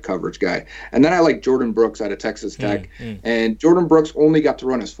also as that coverage guy. And then I like Jordan Brooks out of Texas Tech. And Jordan Brooks only got to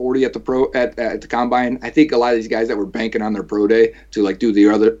run his 40 at the combine. I think a lot of these guys that were banking on their pro day to do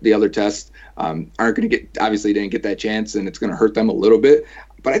the other tests aren't going to get, obviously didn't get that chance, and it's going to hurt them a little bit.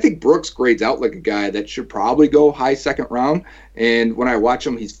 But I think Brooks grades out like a guy that should probably go high second round. And when I watch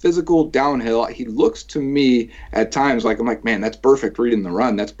him, he's physical downhill. He looks to me at times like, I'm like, man, that's perfect reading the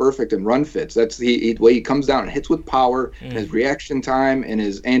run. That's perfect in run fits. That's the way he comes down and hits with power. And his reaction time and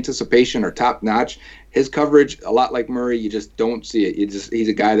his anticipation are top notch. His coverage, a lot like Murray, you just don't see it. He's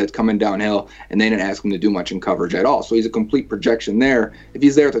a guy that's coming downhill, and they didn't ask him to do much in coverage at all. So he's a complete projection there. If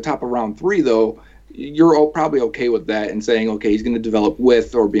he's there at the top of round 3, though, you're all probably okay with that and saying, okay, he's going to develop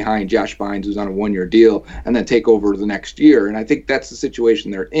with or behind Josh Bynes, who's on a 1-year deal, and then take over the next year. And I think that's the situation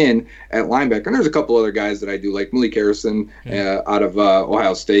they're in at linebacker. And there's a couple other guys that I do like. Malik Harrison out of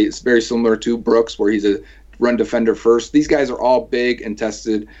Ohio State. It's very similar to Brooks, where he's a run defender first. These guys are all big and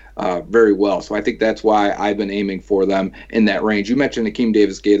tested very well. So I think that's why I've been aiming for them in that range. You mentioned Akeem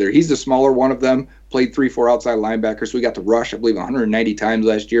Davis-Gaither. He's the smaller one of them, played 3-4 outside linebacker, so he got to rush, I believe, 190 times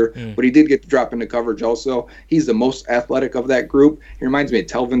last year. But he did get to drop into coverage also. He's the most athletic of that group. He reminds me of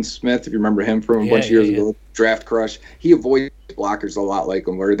Telvin Smith, if you remember him from a bunch of years ago, draft crush. He avoids blockers a lot like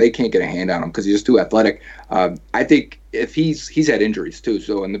him, where they can't get a hand on him because he's just too athletic. I think if he's had injuries too,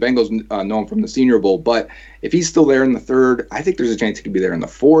 so, and the Bengals know him from the Senior Bowl, but if he's still there in the 3rd, I think there's a chance he could be there in the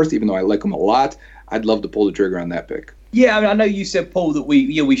 4th, even though I like him a lot. I'd love to pull the trigger on that pick. Yeah, I know you said, Paul, that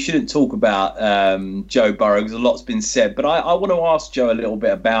we shouldn't talk about Joe Burrow because a lot's been said, but I want to ask Joe a little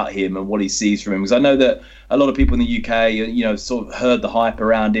bit about him and what he sees from him, because I know that a lot of people in the UK, sort of heard the hype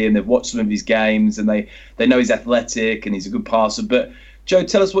around him. They've watched some of his games and they know he's athletic and he's a good passer. But Joe,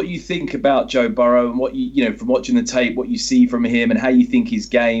 tell us what you think about Joe Burrow and what from watching the tape, what you see from him and how you think his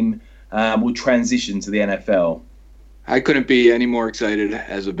game will transition to the NFL. I couldn't be any more excited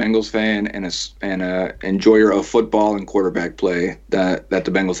as a Bengals fan and a enjoyer of football and quarterback play that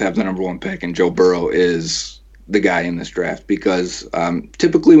the Bengals have the number one pick, and Joe Burrow is the guy in this draft, because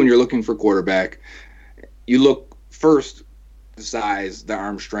typically when you're looking for quarterback, you look first the size, the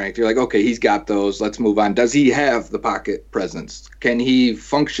arm strength. You're like, okay, he's got those. Let's move on. Does he have the pocket presence? Can he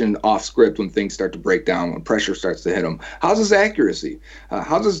function off script when things start to break down, when pressure starts to hit him? How's his accuracy?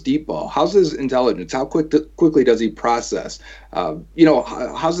 How's his deep ball? How's his intelligence? How quickly does he process?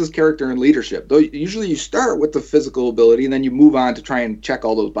 How's his character and leadership? Though usually you start with the physical ability and then you move on to try and check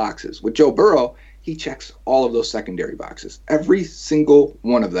all those boxes. With Joe Burrow, he checks all of those secondary boxes, every single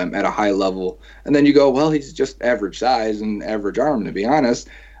one of them at a high level. And then you go, well, he's just average size and average arm, to be honest.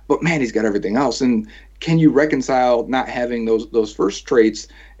 But, man, he's got everything else. And can you reconcile not having those first traits?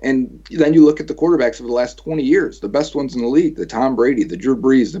 And then you look at the quarterbacks of the last 20 years, the best ones in the league, the Tom Brady, the Drew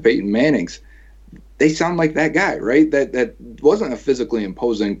Brees, the Peyton Mannings. They sound like that guy, right? That wasn't a physically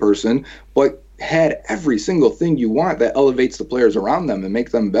imposing person, but had every single thing you want that elevates the players around them and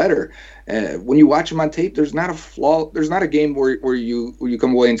make them better. When you watch them on tape, there's not a flaw. There's not a game where you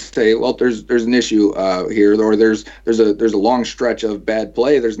come away and say, well, there's an issue here, or there's a long stretch of bad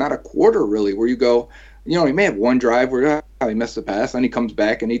play. There's not a quarter really where you go, he may have one drive where he missed the pass, and he comes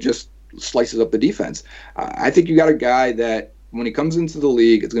back and he just slices up the defense. I think you got a guy that when he comes into the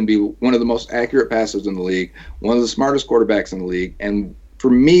league, it's going to be one of the most accurate passers in the league, one of the smartest quarterbacks in the league. And for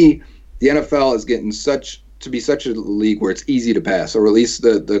me, the NFL is getting to be such a league where it's easy to pass, or at least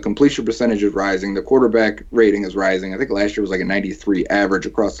the completion percentage is rising. The quarterback rating is rising. I think last year was like a 93 average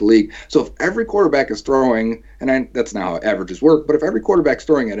across the league. So if every quarterback is throwing, and that's not how averages work, but if every quarterback's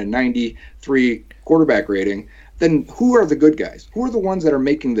throwing at a 93 quarterback rating, then who are the good guys? Who are the ones that are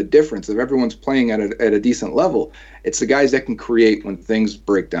making the difference if everyone's playing at a decent level? It's the guys that can create when things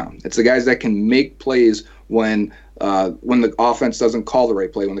break down. It's the guys that can make plays when the offense doesn't call the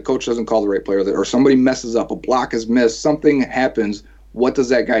right play, when the coach doesn't call the right play, or somebody messes up, a block is missed, something happens. What does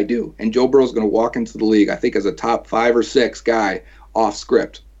that guy do? And Joe Burrow's going to walk into the league, I think, as a top 5 or 6 guy off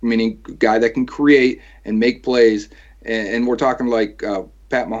script, meaning guy that can create and make plays. And we're talking like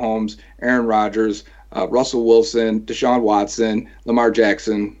Pat Mahomes, Aaron Rodgers, Russell Wilson, Deshaun Watson, Lamar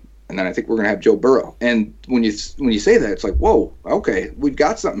Jackson, and then I think we're going to have Joe Burrow. And when you say that, it's like, whoa, okay, we've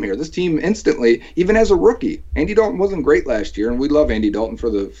got something here. This team instantly, even as a rookie, Andy Dalton wasn't great last year, and we love Andy Dalton for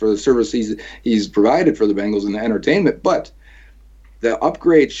the service he's provided for the Bengals and the entertainment. But the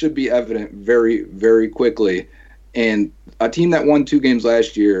upgrade should be evident very, very quickly. And a team that won 2 games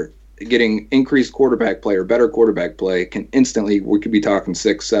last year, getting increased quarterback play or better quarterback play, we could be talking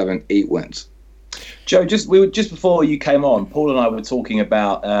 6, 7, 8 wins. Joe, just before you came on, Paul and I were talking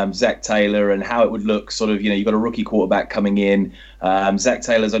about Zach Taylor and how it would look. Sort of, you've got a rookie quarterback coming in. Zach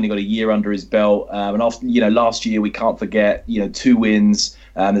Taylor's only got a year under his belt, and after, last year we can't forget, 2 wins.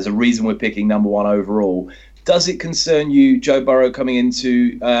 There's a reason we're picking number 1 overall. Does it concern you, Joe Burrow, coming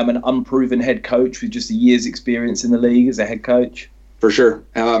into an unproven head coach with just a year's experience in the league as a head coach? For sure.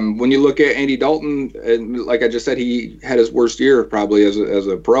 When you look at Andy Dalton, and like I just said, he had his worst year probably as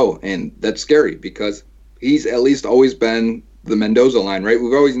a pro, and that's scary because he's at least always been the Mendoza line, right?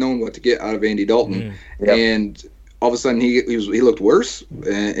 We've always known what to get out of Andy Dalton, Yep. And all of a sudden he looked worse,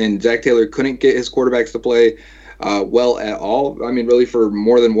 and Zach Taylor couldn't get his quarterbacks to play well at all. I mean, really for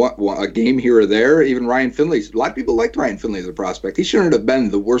more than a game here or there. Even Ryan Finley, a lot of people liked Ryan Finley as a prospect. He shouldn't have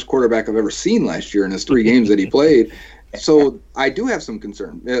been the worst quarterback I've ever seen last year in his 3 games that he played. So I do have some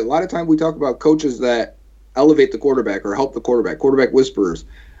concern. A lot of time we talk about coaches that elevate the quarterback or help the quarterback whisperers.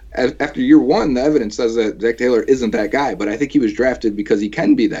 After year 1, the evidence says that Zach Taylor isn't that guy, but I think he was drafted because he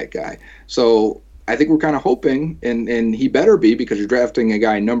can be that guy. So I think we're kind of hoping, and he better be, because you're drafting a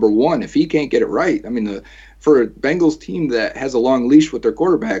guy number 1. If he can't get it right, I mean, for a Bengals team that has a long leash with their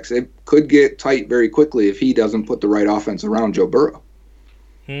quarterbacks, it could get tight very quickly if he doesn't put the right offense around Joe Burrow.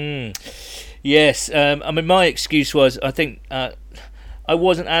 Yes, I mean, my excuse was I think I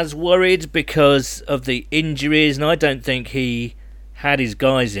wasn't as worried because of the injuries, and I don't think he had his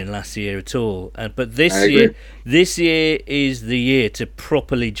guys in last year at all. But this year is the year to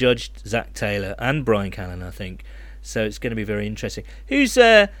properly judge Zach Taylor and Brian Callen, I think. So it's going to be very interesting. Who's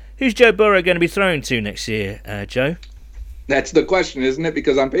Joe Burrow going to be thrown to next year, Joe? That's the question, isn't it?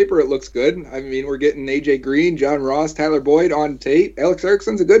 Because on paper it looks good. I mean, we're getting A.J. Green, John Ross, Tyler Boyd on tape. Alex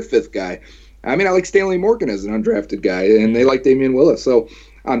Erickson's a good 5th guy. I mean, I like Stanley Morgan as an undrafted guy, and they like Damian Willis. So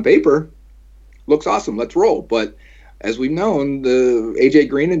on paper, looks awesome. Let's roll. But as we've known, the A.J.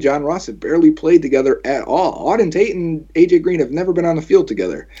 Green and John Ross have barely played together at all. Auden Tate and A.J. Green have never been on the field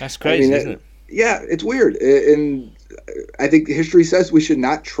together. That's crazy, isn't it? Yeah, it's weird. And I think history says we should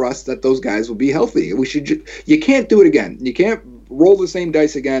not trust that those guys will be healthy. You can't do it again. You can't roll the same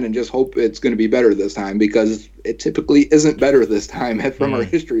dice again and just hope it's going to be better this time, because it typically isn't better this time from our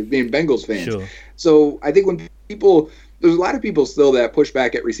history of being Bengals fans. Sure. So I think when there's a lot of people still that push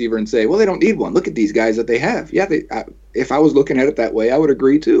back at receiver and say, well, they don't need one. Look at these guys that they have. Yeah, if I was looking at it that way, I would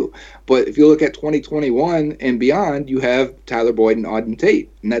agree too. But if you look at 2021 and beyond, you have Tyler Boyd and Auden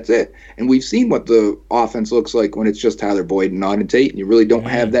Tate, and that's it. And we've seen what the offense looks like when it's just Tyler Boyd and Auden Tate, and you really don't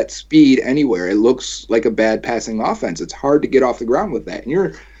have that speed anywhere. It looks like a bad passing offense. It's hard to get off the ground with that.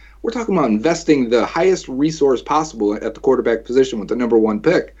 And we're talking about investing the highest resource possible at the quarterback position with the number 1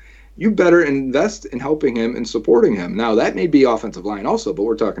 pick. You better invest in helping him and supporting him. Now, that may be offensive line also, but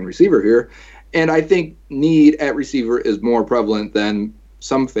we're talking receiver here. And I think need at receiver is more prevalent than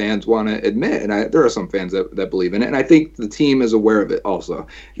some fans want to admit. And there are some fans that believe in it. And I think the team is aware of it also.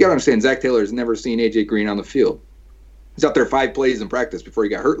 You got to understand, Zach Taylor has never seen A.J. Green on the field. He's out there 5 plays in practice before he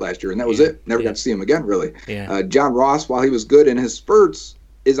got hurt last year, and that was it. Never got to see him again, really. Yeah. John Ross, while he was good in his spurts,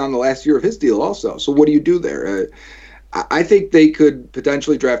 is on the last year of his deal also. So what do you do there? I think they could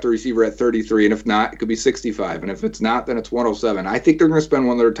potentially draft a receiver at 33, and if not, it could be 65. And if it's not, then it's 107. I think they're going to spend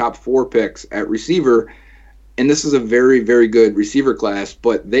one of their top 4 picks at receiver, and this is a very, very good receiver class,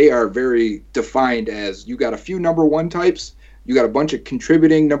 but they are very defined as you got a few number 1 types, you got a bunch of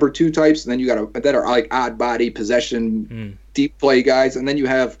contributing number 2 types, and then you got that are like odd body possession, deep play guys, and then you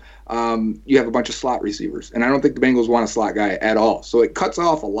have a bunch of slot receivers. And I don't think the Bengals want a slot guy at all. So it cuts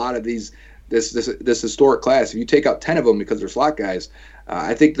off a lot of this historic class. If you take out 10 of them because they're slot guys,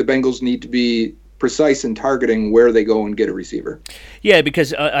 I think the Bengals need to be precise in targeting where they go and get a receiver. Yeah,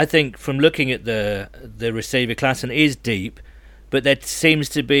 because I think from looking at the receiver class, and it is deep, but there seems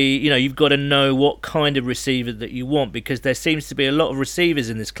to be, you've got to know what kind of receiver that you want, because there seems to be a lot of receivers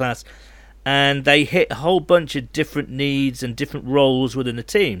in this class, and they hit a whole bunch of different needs and different roles within the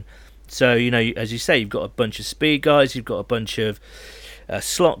team. So, as you say, you've got a bunch of speed guys, you've got a bunch of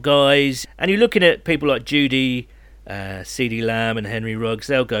slot guys, and you're looking at people like Judy, CeeDee Lamb and Henry Ruggs.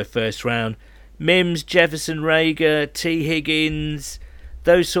 They'll go first round. Mims, Jefferson, Rager, T. Higgins,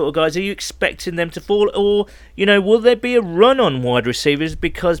 those sort of guys. Are you expecting them to fall, or will there be a run on wide receivers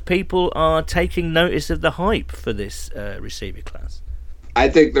because people are taking notice of the hype for this receiver class? I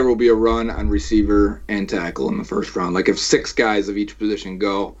think there will be a run on receiver and tackle in the first round. Like if 6 guys of each position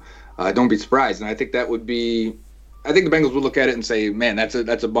go, don't be surprised. And I think that would be. I think the Bengals would look at it and say, man, that's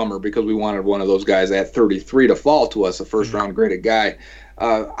a bummer, because we wanted one of those guys at 33 to fall to us, a first-round graded guy.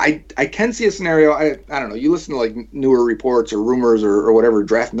 I can see a scenario, I don't know, you listen to like newer reports or rumors or whatever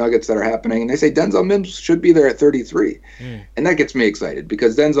draft nuggets that are happening, and they say Denzel Mims should be there at 33. And that gets me excited,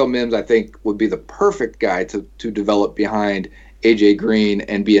 because Denzel Mims, I think, would be the perfect guy to develop behind A.J. Green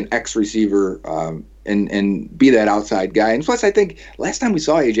and be an X-receiver and be that outside guy. And plus, I think last time we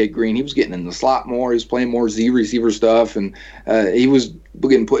saw A.J. Green, he was getting in the slot more. He was playing more Z receiver stuff, and he was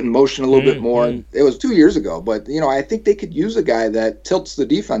getting put in motion a little bit more. And it was 2 years ago, but I think they could use a guy that tilts the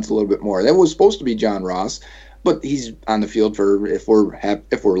defense a little bit more. That was supposed to be John Ross, but he's on the field for, if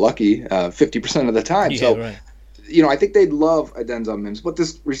we're lucky, 50% of the time. Yeah, so. Right. I think they'd love a Denzel Mims, but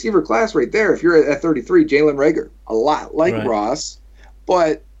this receiver class right there, if you're at 33, Jalen Rager, a lot like Ross,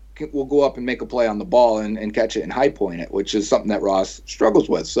 but will go up and make a play on the ball and catch it and high point it, which is something that Ross struggles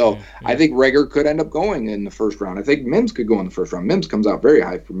with. So I think Rager could end up going in the first round. I think Mims could go in the first round. Mims comes out very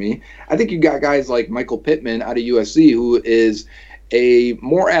high for me. I think you got guys like Michael Pittman out of USC, who is a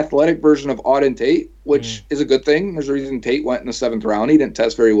more athletic version of Auden Tate, which is a good thing. There's a reason Tate went in the 7th round. He didn't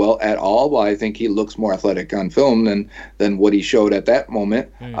test very well at all, but I think he looks more athletic on film than what he showed at that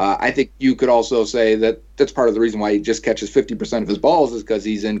moment. I think you could also say that that's part of the reason why he just catches 50% of his balls, is because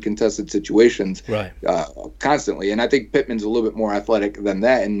he's in contested situations constantly. And I think Pittman's a little bit more athletic than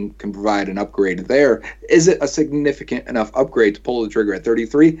that and can provide an upgrade there. Is it a significant enough upgrade to pull the trigger at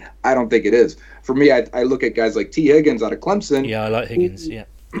 33? I don't think it is. For me, I look at guys like T. Higgins out of Clemson. Yeah, I like Higgins,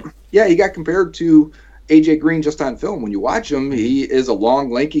 Yeah, he got compared to A.J. Green just on film. When you watch him, he is a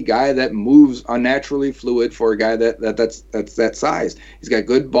long, lanky guy that moves unnaturally fluid for a guy that's that size. He's got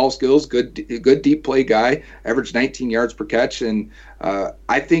good ball skills, good deep play guy, averaged 19 yards per catch. And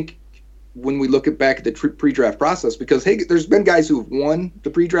I think when we look back at the pre-draft process, because there's been guys who've won the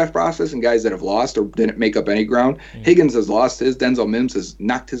pre-draft process and guys that have lost or didn't make up any ground. Higgins has lost his. Denzel Mims has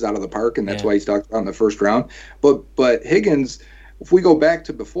knocked his out of the park, and that's why he's talked about in the first round. But Higgins, if we go back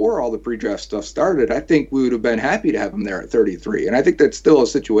to before all the pre-draft stuff started, I think we would have been happy to have him there at 33. And I think that's still a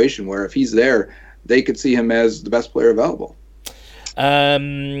situation where if he's there, they could see him as the best player available.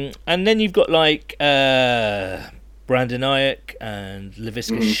 And then you've got like Brandon Ayuk and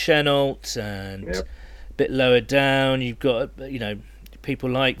Laviska Shenault and a bit lower down, you've got, people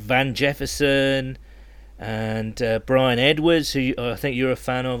like Van Jefferson and Brian Edwards, who I think you're a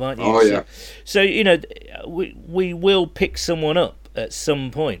fan of, aren't you? Oh, yeah. So we will pick someone up at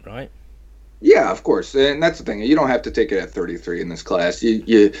some point, right? Yeah, of course, and that's the thing. You don't have to take it at 33 in this class.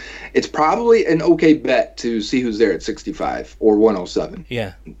 It's probably an okay bet to see who's there at 65 or 107.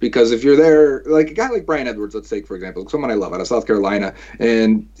 Yeah. Because if you're there, like a guy like Brian Edwards, let's take, for example, someone I love out of South Carolina,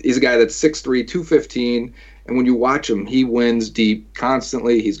 and he's a guy that's 6'3", 215, and when you watch him, he wins deep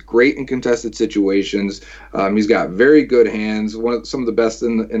constantly. He's great in contested situations. He's got very good hands, some of the best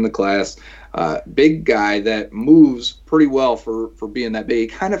in the class. Big guy that moves pretty well for being that big.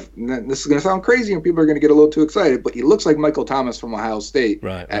 This is going to sound crazy and people are going to get a little too excited, but he looks like Michael Thomas from Ohio State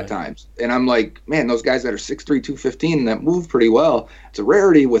at times. And I'm like, man, those guys that are 6'3", 215 that move pretty well, it's a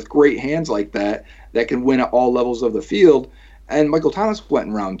rarity with great hands like that can win at all levels of the field. And Michael Thomas went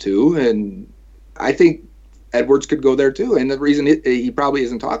in round 2, and I think Edwards could go there too. And the reason he probably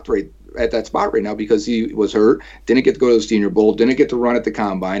isn't talked right at that spot right now because he was hurt, didn't get to go to the Senior Bowl, didn't get to run at the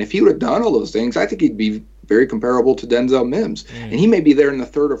Combine. If he would have done all those things, I think he'd be very comparable to Denzel Mims. And he may be there in the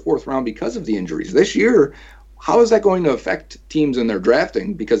 3rd or 4th round because of the injuries. This year, how is that going to affect teams in their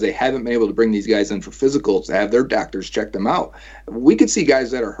drafting because they haven't been able to bring these guys in for physicals to have their doctors check them out? We could see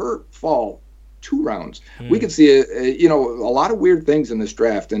guys that are hurt fall 2 rounds. We could see a lot of weird things in this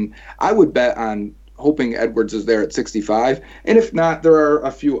draft, and I would bet on hoping Edwards is there at 65. And if not, there are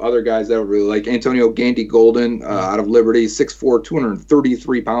a few other guys that I would really like. Antonio Gandy Golden out of Liberty, 6'4",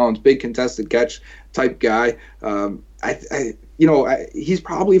 233 pounds, big contested catch type guy. He's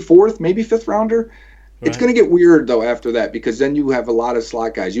probably 4th, maybe 5th rounder. Right. It's going to get weird, though, after that, because then you have a lot of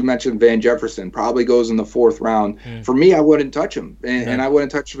slot guys. You mentioned Van Jefferson, probably goes in the 4th round. For me, I wouldn't touch him. And I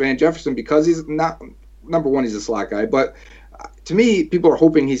wouldn't touch Van Jefferson because he's not, number one, he's a slot guy. But to me, people are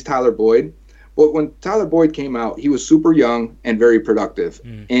hoping he's Tyler Boyd. But when Tyler Boyd came out, he was super young and very productive.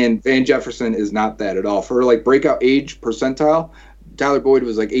 And Van Jefferson is not that at all. For like breakout age percentile, Tyler Boyd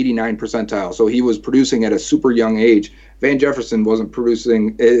was like 89 percentile. So he was producing at a super young age. Van Jefferson wasn't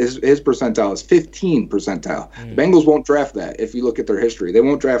producing, his percentile is 15 percentile. The Bengals won't draft that if you look at their history. They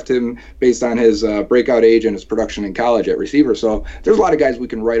won't draft him based on his breakout age and his production in college at receiver. So there's a lot of guys we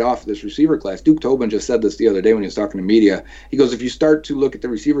can write off this receiver class. Duke Tobin just said this the other day when he was talking to media. He goes, if you start to look at the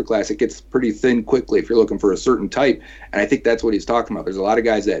receiver class, it gets pretty thin quickly if you're looking for a certain type. And I think that's what he's talking about. There's a lot of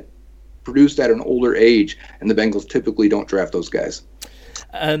guys that produced at an older age, and the Bengals typically don't draft those guys.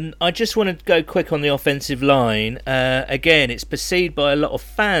 I just want to go quick on the offensive line. Again, it's perceived by a lot of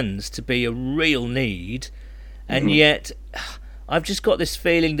fans to be a real need, and yet I've just got this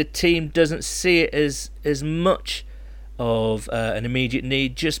feeling the team doesn't see it as much of an immediate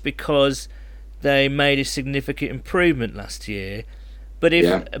need just because they made a significant improvement last year. But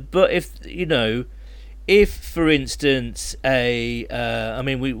if for instance, we've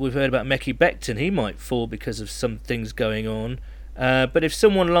heard about Mekhi Becton, he might fall because of some things going on. But if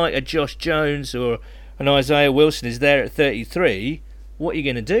someone like a Josh Jones or an Isaiah Wilson is there at 33, what are you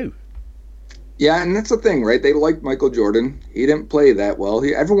going to do? Yeah, and that's the thing, right? They liked Michael Jordan. He didn't play that well.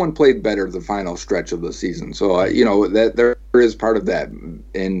 Everyone played better the final stretch of the season. So, that there is part of that,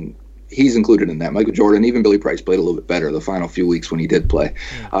 and he's included in that. Michael Jordan, even Billy Price played a little bit better the final few weeks when he did play.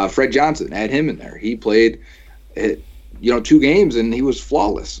 Fred Johnson, had him in there. He played 2 games, and he was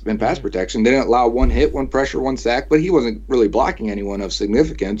flawless in pass protection. Didn't allow 1 hit, 1 pressure, 1 sack, but he wasn't really blocking anyone of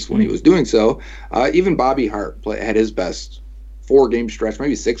significance when he was doing so. Even Bobby Hart had his best 4-game stretch,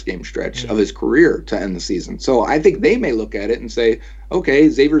 maybe 6-game stretch of his career to end the season. So I think they may look at it and say, okay,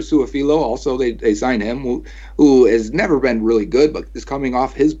 Xavier Su'a-Filo, also they signed him, who has never been really good, but is coming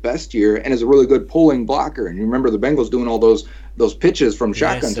off his best year and is a really good pulling blocker. And you remember the Bengals doing all those pitches from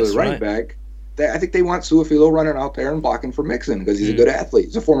shotgun to the running back. I think they want Su'a-Filo running out there and blocking for Mixon because he's a good athlete.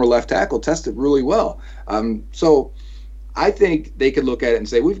 He's a former left tackle, tested really well. So I think they could look at it and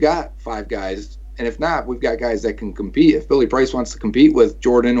say, we've got 5 guys, and if not, we've got guys that can compete. If Billy Price wants to compete with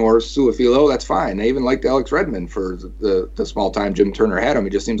Jordan or Su'a-Filo, that's fine. They even liked Alex Redmond for the small time Jim Turner had him. He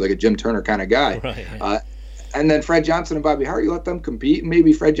just seems like a Jim Turner kind of guy. Right. And then Fred Johnson and Bobby Hart, you let them compete, and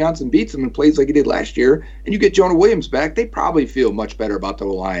maybe Fred Johnson beats them and plays like he did last year, and you get Jonah Williams back, they probably feel much better about the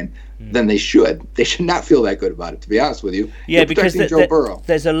line than they should. They should not feel that good about it, to be honest with you. Yeah, because Joe Burrow.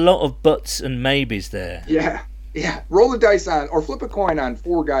 There's a lot of buts and maybes there. Yeah. Roll the dice on, or flip a coin on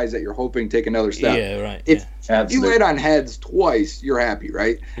 4 guys that you're hoping take another step. Yeah, right. If you land on heads twice, you're happy,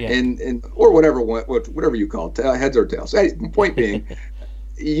 right? Yeah. And or whatever you call it, heads or tails. Point being,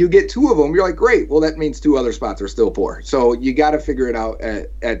 you get two of them, you're like, great. Well, that means two other spots are still poor. So you got to figure it out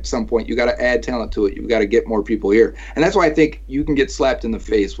at some point. You got to add talent to it. You've got to get more people here. And that's why I think you can get slapped in the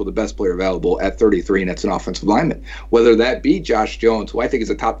face with the best player available at 33, and that's an offensive lineman. Whether that be Josh Jones, who I think is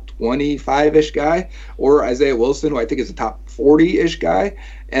a top 25-ish guy, or Isaiah Wilson, who I think is a top 40-ish guy.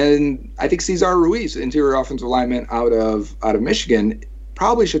 And I think Cesar Ruiz, interior offensive lineman out of Michigan,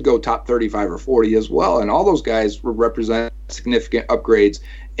 probably should go top 35 or 40 as well. And all those guys represent significant upgrades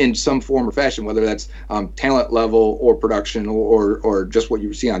in some form or fashion, whether that's talent level or production or just what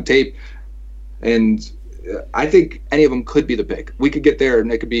you see on tape. And I think any of them could be the pick. We could get there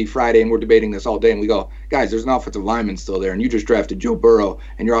and it could be Friday and we're debating this all day and we go, guys, there's an offensive lineman still there and you just drafted Joe Burrow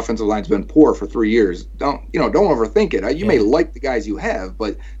and your offensive line's been poor for 3 years. Don't overthink it. You may like the guys you have,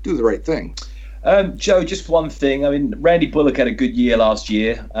 but do the right thing. Joe, just one thing. I mean, Randy Bullock had a good year last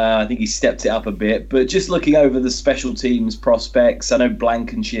year. I think he stepped it up a bit. But just looking over the special teams prospects, I know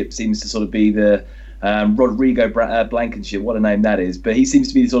Blankenship seems to sort of be the Rodrigo Blankenship. What a name that is. But he seems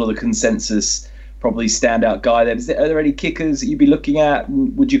to be sort of the consensus, probably standout guy there. Are there any kickers that you'd be looking at?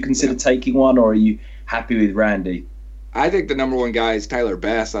 Would you consider taking one, or are you happy with Randy? I think the number one guy is Tyler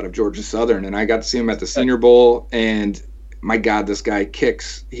Bass out of Georgia Southern. And I got to see him at the Senior Bowl, and my God, this guy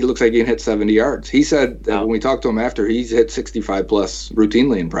kicks. He looks like he can hit 70 yards. He said that when we talked to him after, he's hit 65 plus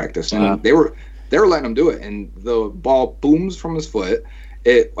routinely in practice. And they were letting him do it. And the ball booms from his foot.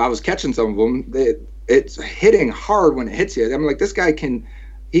 I was catching some of them. It's hitting hard when it hits you. I'm like, this guy can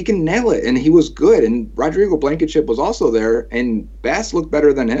nail it. And he was good. And Rodrigo Blankenship was also there. And Bass looked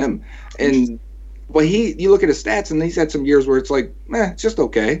better than him. But you look at his stats, and he's had some years where it's like, it's just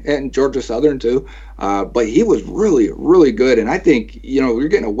okay. And Georgia Southern too. But he was really, really good. And I think, you're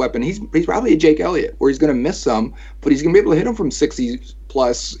getting a weapon. He's probably a Jake Elliott, where he's going to miss some, but he's going to be able to hit him from 60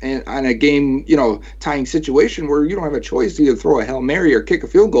 plus and on a game, tying situation where you don't have a choice to either throw a Hail Mary or kick a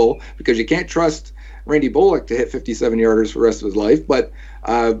field goal because you can't trust Randy Bullock to hit 57-yarders for the rest of his life. But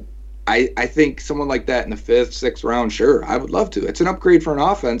I think someone like that in the 5th, 6th round, sure, I would love to. It's an upgrade for an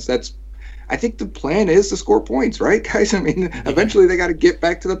offense I think the plan is to score points, right, guys? I mean, eventually they got to get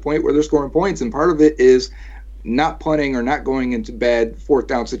back to the point where they're scoring points, and part of it is not punting or not going into bad 4th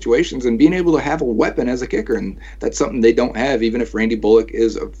down situations and being able to have a weapon as a kicker, and that's something they don't have, even if Randy Bullock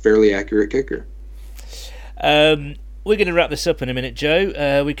is a fairly accurate kicker. We're going to wrap this up in a minute,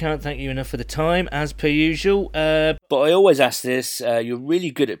 Joe. We can't thank you enough for the time, as per usual. But I always ask this. You're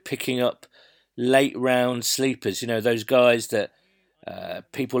really good at picking up late-round sleepers, those guys that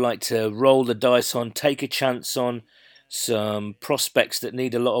people like to roll the dice on, take a chance on, some prospects that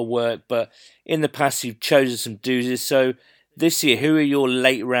need a lot of work, but in the past you've chosen some doozies. So this year, who are your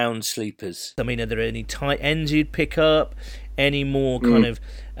late round sleepers? I mean, are there any tight ends you'd pick up? Any more kind of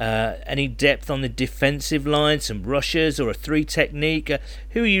any depth on the defensive line, some rushers or a 3 technique?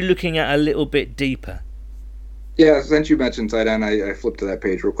 Who are you looking at a little bit deeper? Yeah, since you mentioned tight end, I flipped to that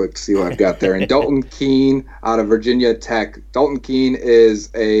page real quick to see what I've got there. And Dalton Keene out of Virginia Tech. Dalton Keene is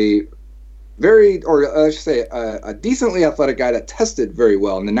a decently athletic guy that tested very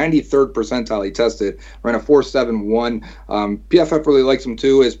well. In the 93rd percentile he tested, ran a 4.71. PFF really likes him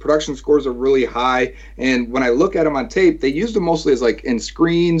too. His production scores are really high. And when I look at him on tape, they used him mostly as like in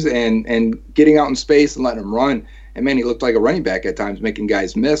screens and getting out in space and letting him run. And man, he looked like a running back at times, making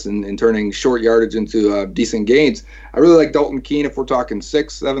guys miss and turning short yardage into decent gains. I really like Dalton Keene if we're talking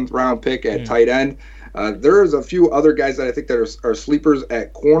 6th, 7th round pick at tight end. There's a few other guys that I think that are sleepers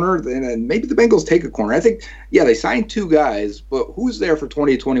at corner, and maybe the Bengals take a corner. I think, they signed 2 guys, but who's there for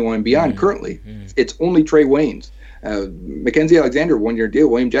 2021 and beyond currently? It's only Trey Waynes. Mackenzie Alexander, 1-year deal.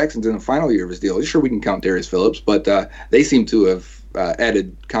 William Jackson's in the final year of his deal. Sure, we can count Darius Phillips, but they seem to have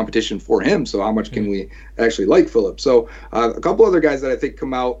added competition for him. So how much can we actually like Phillips? So a couple other guys that I think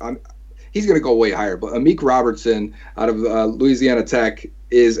come out, he's going to go way higher, but Amik Robertson out of Louisiana Tech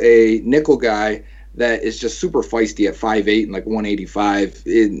is a nickel guy that is just super feisty at 5'8" and like 185.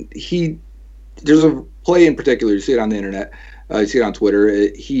 There's a play in particular, you see it on the internet, you see it on Twitter.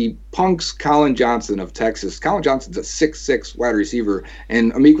 He punks Colin Johnson of Texas. Colin Johnson's a 6'6" wide receiver,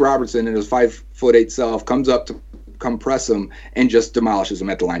 and Amik Robertson in his 5'8" self comes up to come press him and just demolishes him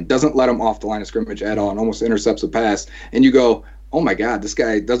at the line. Doesn't let him off the line of scrimmage at all and almost intercepts a pass. And you go, oh my God, this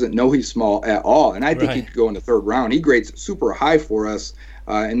guy doesn't know he's small at all. And I think he could go in the 3rd round. He grades super high for us.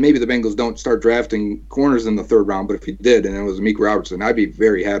 And maybe the Bengals don't start drafting corners in the 3rd round, but if he did, and it was Amik Robertson, I'd be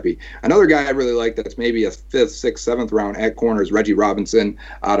very happy. Another guy I really like that's maybe a 5th, 6th, 7th round at corner is Reggie Robinson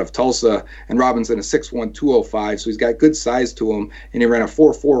out of Tulsa. And Robinson is 6'1", 205, so he's got good size to him. And he ran a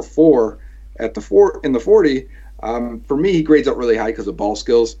 4.44 in the 40. For me, he grades out really high because of ball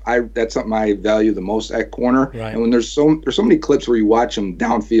skills. That's something I value the most at corner. Right. And when there's so many clips where you watch him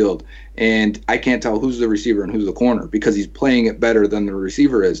downfield, and I can't tell who's the receiver and who's the corner because he's playing it better than the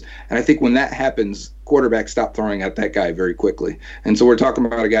receiver is. And I think when that happens, quarterbacks stop throwing at that guy very quickly. And so we're talking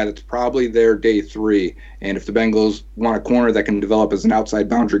about a guy that's probably there day 3. And if the Bengals want a corner that can develop as an outside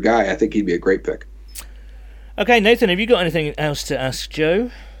boundary guy, I think he'd be a great pick. Okay, Nathan, have you got anything else to ask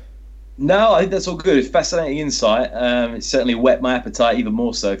Joe? No, I think that's all good. It's fascinating insight. It's certainly whet my appetite even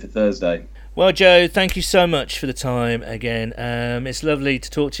more so for Thursday. Well, Joe, thank you so much for the time again. It's lovely to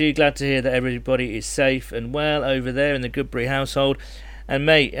talk to you. Glad to hear that everybody is safe and well over there in the Goodbury household. And,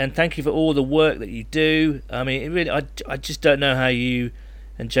 mate, and thank you for all the work that you do. I mean, it really, I just don't know how you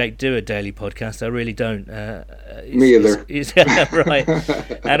and Jake do a daily podcast. I really don't. Me either.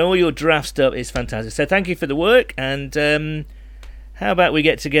 Right. And all your draft stuff is fantastic. So thank you for the work. And how about we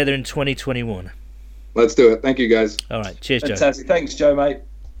get together in 2021? Let's do it. Thank you, guys. All right. Cheers, Joe. Fantastic. Thanks, Joe, mate.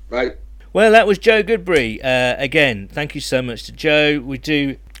 Bye. Well, that was Joe Goodbury. Again, thank you so much to Joe. We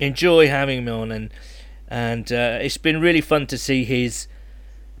do enjoy having him on, and it's been really fun to see his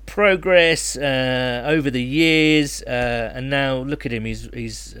progress over the years. And now look at him.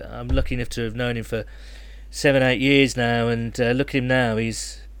 He's I'm lucky enough to have known him for 7-8 years now, and look at him now.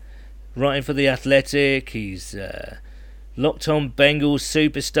 He's writing for The Athletic. He's Locked On Bengals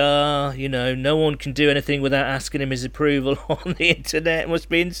superstar. You know, no one can do anything without asking him his approval on the internet. It must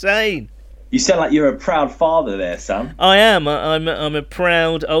be insane. You sound like you're a proud father there, son. I am. I'm a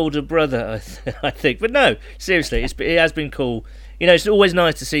proud older brother, I think. But no, seriously, it has been cool. You know, it's always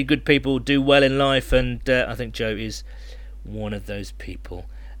nice to see good people do well in life, and I think Joe is one of those people.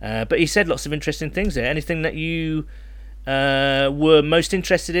 But he said lots of interesting things there. Anything that you were most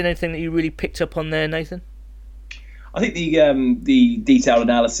interested in? Anything that you really picked up on there, Nathan? I think the detailed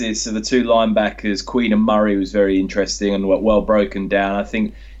analysis of the two linebackers, Queen and Murray, was very interesting and well broken down. I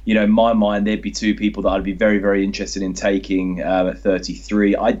think, you know, in my mind, there'd be two people that I'd be very, very interested in taking at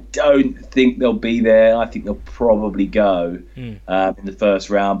 33. I don't think they'll be there. I think they'll probably go in the first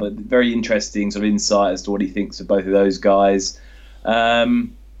round. But very interesting sort of insight as to what he thinks of both of those guys.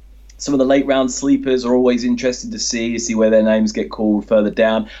 Some of the late round sleepers are always interested to see where their names get called further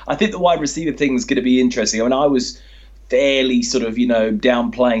down. I think the wide receiver thing is going to be interesting. I mean, I was fairly sort of, you know,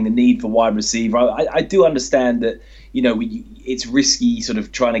 downplaying the need for wide receiver. I do understand that, you know, it's risky sort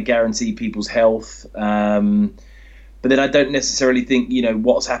of trying to guarantee people's health. But then I don't necessarily think, you know,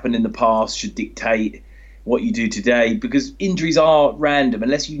 what's happened in the past should dictate what you do today, because injuries are random.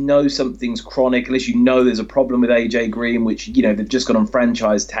 Unless you know something's chronic, unless you know there's a problem with AJ Green, which, you know, they've just gone on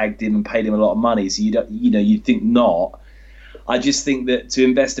franchise tagged him and paid him a lot of money. So you'd think not. I just think that to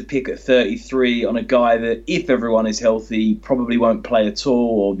invest a pick at 33 on a guy that, if everyone is healthy, probably won't play at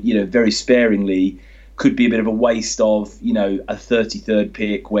all, or, you know, very sparingly, could be a bit of a waste of, you know, a 33rd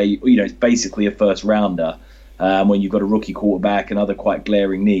pick where, you know, it's basically a first rounder when you've got a rookie quarterback and other quite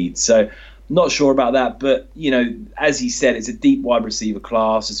glaring needs. So not sure about that, but, you know, as he said, it's a deep wide receiver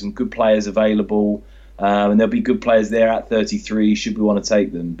class. There's some good players available, and there'll be good players there at 33 should we want to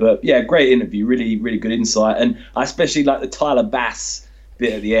take them. But yeah, great interview, really, really good insight, and I especially like the Tyler Bass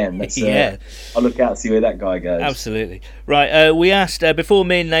bit at the end. That's, yeah, I'll look out to see where that guy goes. Absolutely. Right, we asked, before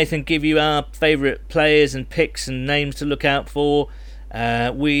me and Nathan give you our favourite players and picks and names to look out for,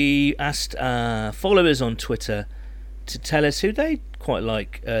 we asked our followers on Twitter to tell us who they quite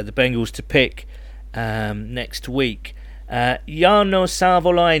like the Bengals to pick next week. Jarno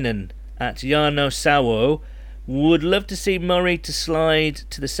Savolainen at Jarno Savo would love to see Murray to slide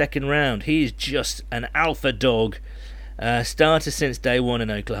to the second round. He is just an alpha dog. Starter since day one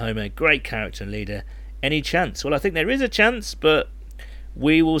in Oklahoma. Great character and leader. Any chance? Well, I think there is a chance, but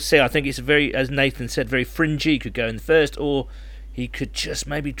we will see. I think it's very, as Nathan said, very fringy. He could go in the first, or he could just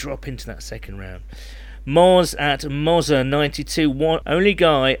maybe drop into that second round. Moz at Mozza92. One only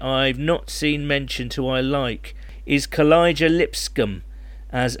guy I've not seen mentioned who I like is Kalijah Lipscomb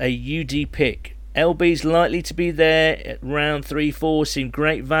as a UD pick. LB's likely to be there at round 3-4. Seemed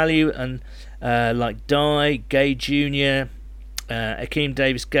great value, and like Dye, Gay Jr., Akeem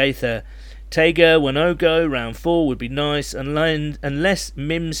Davis-Gaither, Tega, Wanogo, round 4 would be nice. Unless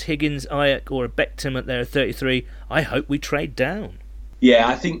Mims, Higgins, Ayak, or a Beckham at there at 33, I hope we trade down. Yeah,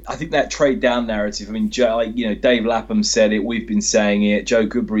 I think that trade down narrative. I mean, Dave Lapham said it. We've been saying it. Joe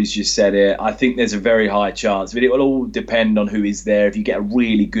Goodbury's just said it. I think there's a very high chance. But it will all depend on who is there. If you get a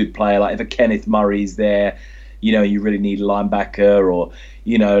really good player, like if a Kenneth Murray's there, you know, you really need a linebacker, or,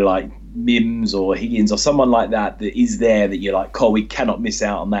 you know, like Mims or Higgins or someone like that is there that you're like, we cannot miss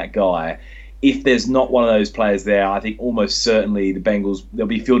out on that guy. if there's not one of those players there, I think almost certainly the Bengals, they'll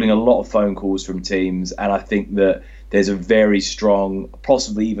be fielding a lot of phone calls from teams, and I think that there's a very strong,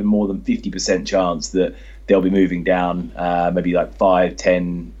 possibly even more than 50% chance that they'll be moving down maybe like 5,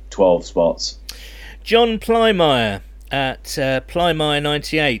 10, 12 spots. John Plymire at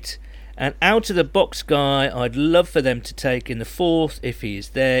Plymire98. An out-of-the-box guy I'd love for them to take in the fourth, if he is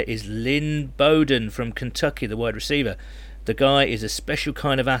there, is Lynn Bowden from Kentucky, the wide receiver. The guy is a special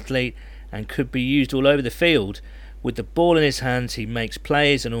kind of athlete and could be used all over the field. With the ball in his hands, he makes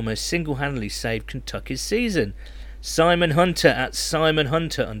plays and almost single-handedly saved Kentucky's season. Simon Hunter at Simon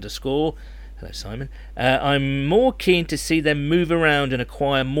Hunter _. Hello, Simon. I'm more keen to see them move around and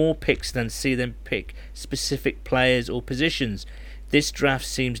acquire more picks than see them pick specific players or positions. This draft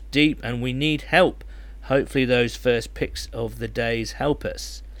seems deep and we need help. Hopefully those first picks of the days help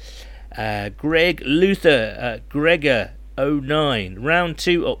us. Greg Luther, Gregor09. Round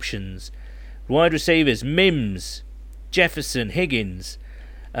 2 options. Wide receivers, Mims, Jefferson, Higgins.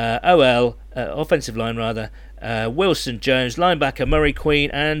 Offensive line rather. Wilson, Jones, linebacker, Murray, Queen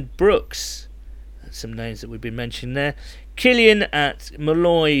and Brooks. That's some names that we've been mentioning there. Killian at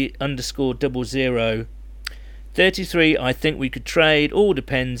Malloy _00. 33, I think we could trade. All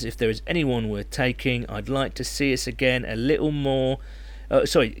depends if there is anyone worth taking. I'd like to see us again gain a little more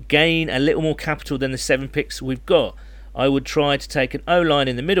capital than the 7 picks we've got. I would try to take an O-line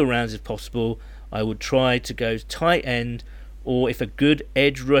in the middle rounds if possible. I would try to go tight end, or if a good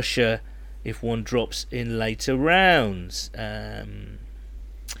edge rusher, if one drops in later rounds.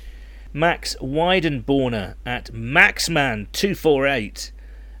 Max Weidenborner at Maxman248.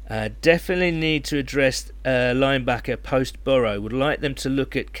 Definitely need to address linebacker post Burrow. Would like them to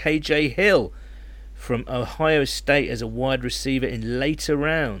look at KJ Hill from Ohio State as a wide receiver in later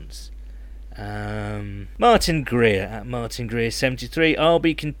rounds. Martin Greer at Martin Greer 73. I'll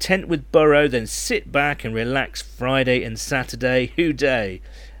be content with Burrow, then sit back and relax Friday and Saturday. Who day?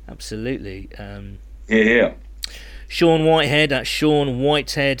 Absolutely. Yeah. Sean Whitehead at Sean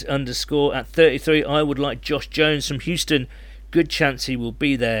Whitehead _ at 33. I would like Josh Jones from Houston. Good chance he will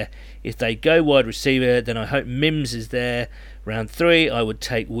be there. If they go wide receiver, then I hope Mims is there. Round 3, I would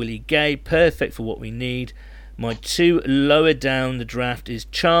take Willie Gay. Perfect for what we need. My 2 lower down the draft is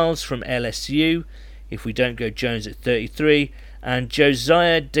Charles from LSU, if we don't go Jones at 33, and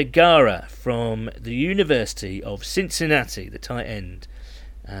Josiah DeGara from the University of Cincinnati, the tight end.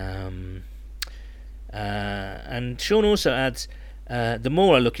 And Sean also adds, the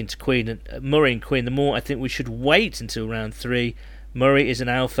more I look into Murray and Queen, the more I think we should wait until round 3. Murray is an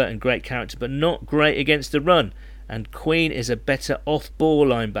alpha and great character, but not great against the run, and Queen is a better off-ball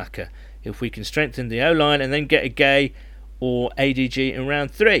linebacker. If we can strengthen the O-line and then get a Gay or ADG in round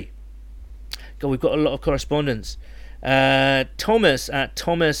 3. God, we've got a lot of correspondence. Thomas at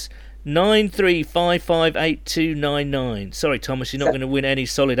Thomas 93558299. Sorry, Thomas, you're not going to win any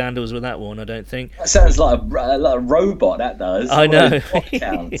solid handles with that one, I don't think. That sounds like a robot, that does. I know.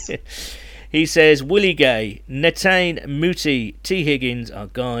 He says, Willie Gay, Netane Muti, T. Higgins are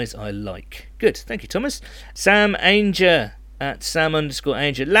guys I like. Good, thank you, Thomas. Sam Ainger at Sam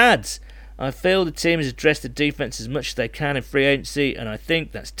 _Ainger. Lads, I feel the team has addressed the defence as much as they can in free agency, and I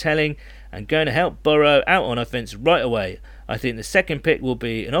think that's telling and going to help Burrow out on offence right away. I think the second pick will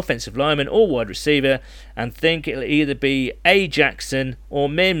be an offensive lineman or wide receiver, and think it'll either be A. Jackson or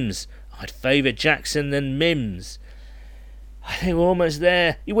Mims. I'd favour Jackson than Mims. I think we're almost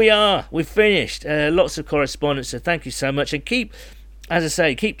there. We are. We've finished. Lots of correspondence, so thank you so much. And keep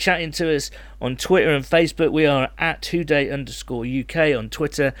chatting to us on Twitter and Facebook. We are at WhoDay_UK on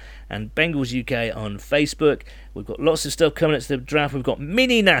Twitter and Bengals UK on Facebook. We've got lots of stuff coming up to the draft. We've got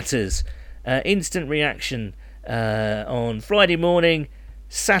mini natters, instant reaction on Friday morning,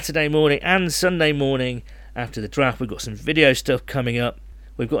 Saturday morning and Sunday morning after the draft. We've got some video stuff coming up.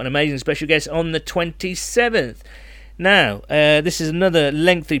 We've got an amazing special guest on the 27th. Now, this is another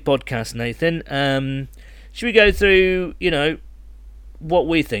lengthy podcast, Nathan. Should we go through, what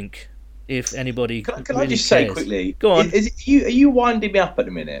we think, if anybody Can really I just cares? say quickly? Go on. Are you winding me up at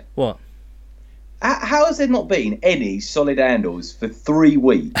the minute? What? How has there not been any solid handles for 3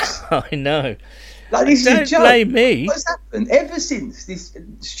 weeks? I know. Like, this Don't is a joke. blame me. What's happened? Ever since this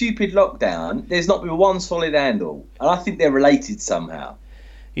stupid lockdown, there's not been one solid handle. And I think they're related somehow.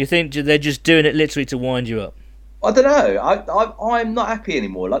 You think they're just doing it literally to wind you up? I don't know. I'm not happy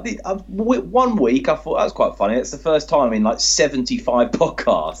anymore. Like 1 week, I thought that was quite funny. It's the first time in like 75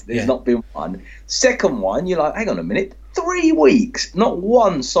 podcasts there's not been one. Second one, you're like, hang on a minute, 3 weeks, not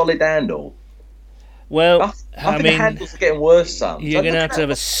one solid handle. Well, I think the handles are getting worse. Some you're going to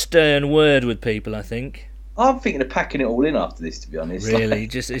have a stern word with people, I think. I'm thinking of packing it all in after this, to be honest. Really,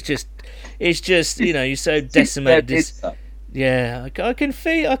 it's just you're so decimated. Yeah, I can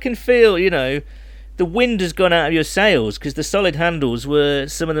feel the wind has gone out of your sails, because the solid handles were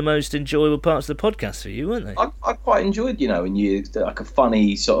some of the most enjoyable parts of the podcast for you, weren't they? I quite enjoyed, when you like a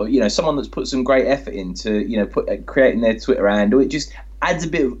funny sort of, someone that's put some great effort into, creating their Twitter handle. It just adds a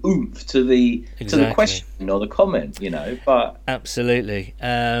bit of oomph to the question or the comment, But absolutely.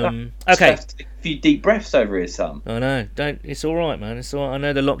 Okay. Have to take a few deep breaths over here, Sam. I know. It's all right, man. It's all right. I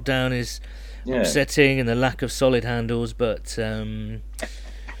know the lockdown is upsetting and the lack of solid handles, but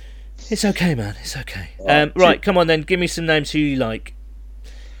it's okay, man. It's okay. Right, come on then. Give me some names who you like.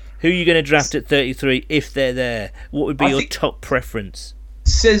 Who are you going to draft at 33 if they're there? What would be your top preference?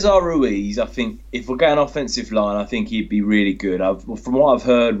 Cesar Ruiz, I think, if we're going offensive line, I think he'd be really good. From what I've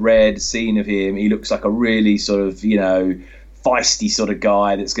heard, read, seen of him, he looks like a really sort of, feisty sort of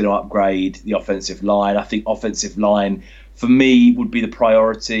guy that's going to upgrade the offensive line. I think offensive line, for me, would be the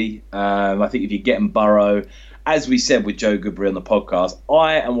priority. I think if you're getting Burrow, as we said with Joe Goodbury on the podcast,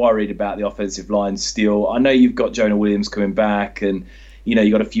 I am worried about the offensive line still. I know you've got Jonah Williams coming back, and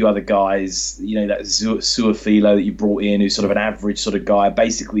you've got a few other guys, that Suafilo that you brought in, who's sort of an average sort of guy,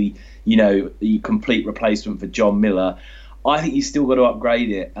 basically, the complete replacement for John Miller. I think you still got to upgrade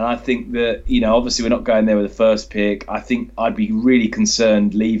it. And I think that, obviously we're not going there with the first pick. I think I'd be really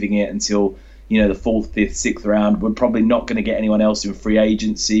concerned leaving it until, the 4th, 5th, 6th round. We're probably not going to get anyone else in free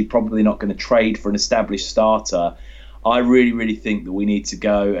agency, probably not going to trade for an established starter. I really, really think that we need to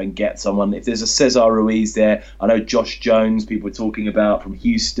go and get someone. If there's a Cesar Ruiz there, I know Josh Jones, people were talking about from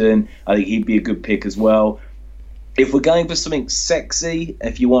Houston. I think he'd be a good pick as well. If we're going for something sexy,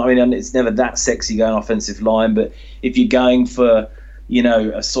 if you want, it's never that sexy going offensive line, but if you're going for,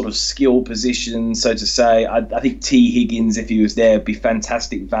 a sort of skill position, so to say, I think T. Higgins, if he was there, would be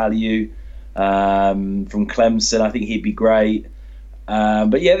fantastic value from Clemson. I think he'd be great.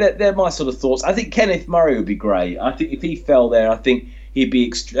 But yeah, they're my sort of thoughts. I think Kenneth Murray would be great. I think if he fell there, I think he'd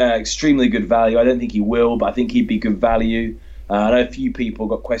be extremely good value. I don't think he will, but I think he'd be good value. I know a few people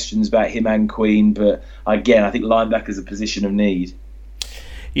got questions about him and Queen, but again, I think linebacker is a position of need.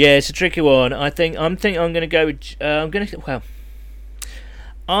 Yeah, it's a tricky one. I think I'm going to go with.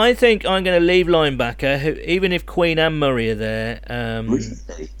 I think I'm going to leave linebacker, even if Queen and Murray are there,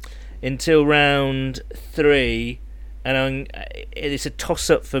 until round 3. And it's a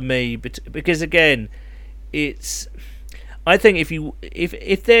toss-up for me, because again, I think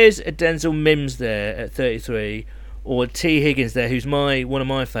if there's a Denzel Mims there at 33, or T. Higgins there, who's one of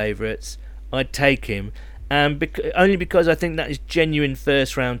my favourites, I'd take him, and only because I think that is genuine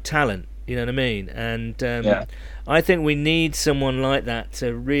first-round talent. You know what I mean? And I think we need someone like that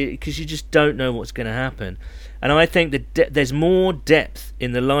to really, because you just don't know what's going to happen. And I think that there's more depth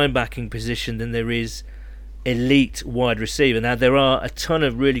in the linebacking position than there is elite wide receiver. Now, there are a ton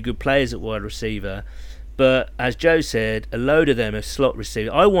of really good players at wide receiver, but as Joe said, a load of them are slot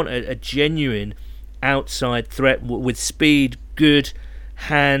receivers. I want a genuine outside threat with speed, good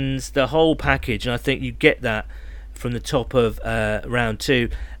hands, the whole package, and I think you get that from the top of round 2.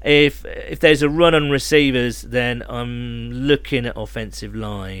 If there's a run on receivers, then I'm looking at offensive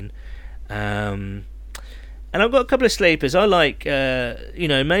line. And I've got a couple of sleepers. I like,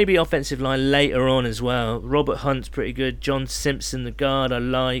 maybe offensive line later on as well. Robert Hunt's pretty good. John Simpson, the guard, I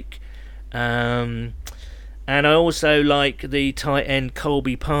like. And I also like the tight end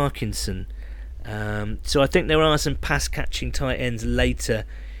Colby Parkinson. So I think there are some pass-catching tight ends later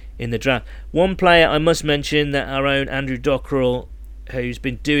in the draft. One player I must mention, that our own Andrew Dockrell, who's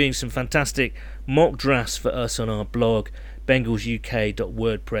been doing some fantastic mock drafts for us on our blog,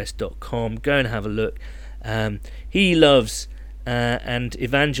 bengalsuk.wordpress.com. Go and have a look. He loves and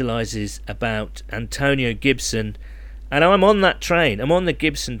evangelises about Antonio Gibson, and I'm on that train. I'm on the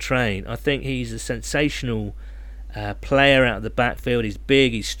Gibson train. I think he's a sensational player out of the backfield. He's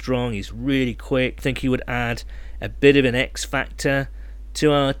big, he's strong, he's really quick. I think he would add a bit of an X factor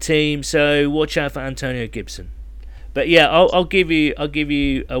to our team, so watch out for Antonio Gibson. But yeah, I'll give you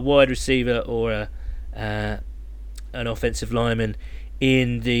a wide receiver or an offensive lineman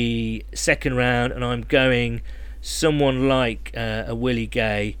in the second round, and I'm going someone like a Willie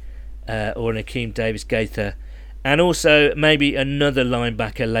Gay or an Akeem Davis-Gaither, and also maybe another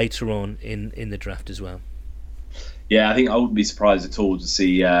linebacker later on in the draft as well. Yeah, I think I wouldn't be surprised at all to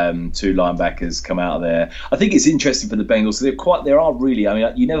see 2 linebackers come out of there. I think it's interesting for the Bengals. There are really,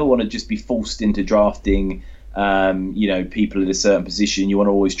 you never want to just be forced into drafting people in a certain position. You want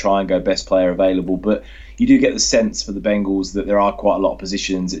to always try and go best player available, but you do get the sense for the Bengals that there are quite a lot of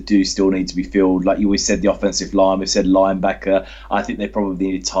positions that do still need to be filled. Like you always said, the offensive line, we've said linebacker. I think they probably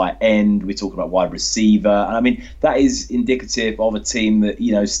need a tight end. We're talking about wide receiver. And I mean, that is indicative of a team that,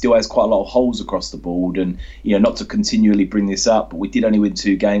 still has quite a lot of holes across the board. And, not to continually bring this up, but we did only win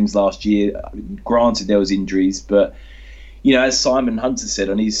 2 games last year. Granted, there was injuries, but as Simon Hunter said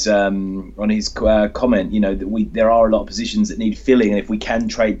on his comment, that there are a lot of positions that need filling, and if we can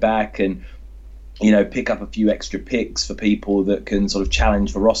trade back and pick up a few extra picks for people that can sort of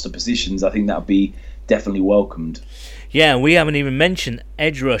challenge for roster positions, I think that would be definitely welcomed. Yeah, we haven't even mentioned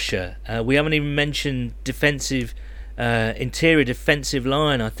edge rusher. We haven't even mentioned interior defensive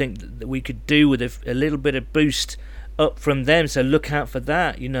line. I think that we could do with a little bit of boost up from them. So look out for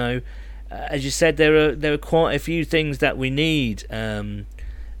that. As you said, there are quite a few things that we need, and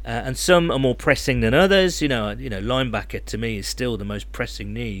some are more pressing than others. Linebacker to me is still the most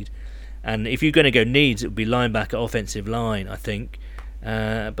pressing need. And if you're going to go needs, it would be linebacker, offensive line, I think.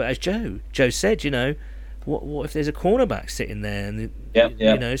 But as Joe said, what if there's a cornerback sitting there? And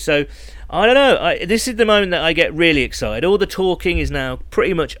so I don't know. This is the moment that I get really excited. All the talking is now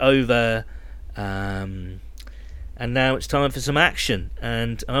pretty much over, and now it's time for some action.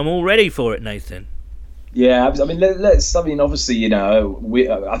 And I'm all ready for it, Nathan. Yeah, I mean, obviously,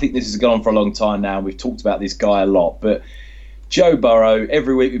 I think this has gone on for a long time now. We've talked about this guy a lot, but Joe Burrow,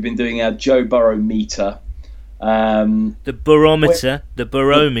 every week we've been doing our Joe Burrow meter. The barometer,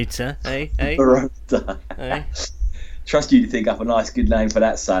 eh? Barometer. Eh? Trust you to think up a nice, good name for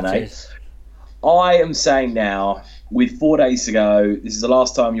that, son, eh? Cheers. I am saying now, with 4 days to go, this is the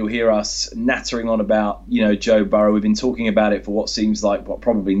last time you'll hear us nattering on about, Joe Burrow. We've been talking about it for what seems like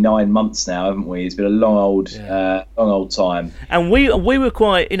probably 9 months now, haven't we? It's been a long old time. And we were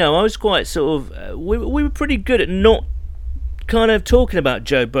quite, I was quite sort of, we were pretty good at not kind of talking about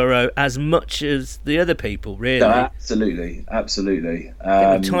Joe Burrow as much as the other people, really. No, absolutely. I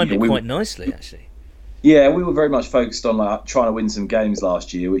think we timed it quite nicely, actually. Yeah, we were very much focused on trying to win some games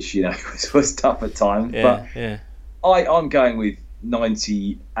last year, which was tough at times. Yeah, but I'm going with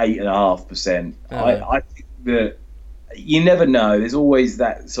 98.5%. I think that you never know. There's always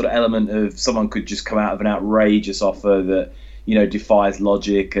that sort of element of someone could just come out of an outrageous offer that defies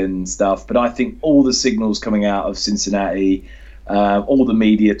logic and stuff. But I think all the signals coming out of Cincinnati, all the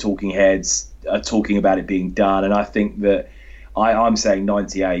media talking heads are talking about it being done, and I think that I'm saying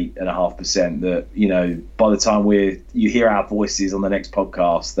 98.5% that by the time you hear our voices on the next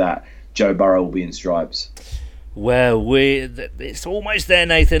podcast, that Joe Burrow will be in stripes. Well, it's almost there,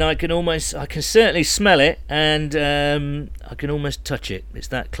 Nathan. I can certainly smell it, and I can almost touch it. It's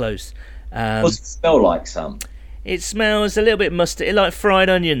that close. What's it smell like, Sam? It smells a little bit musty, like fried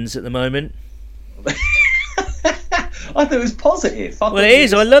onions at the moment. I thought it was positive. Well, it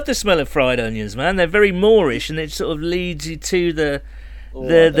is. I love the smell of fried onions, man. They're very Moorish, and it sort of leads you to the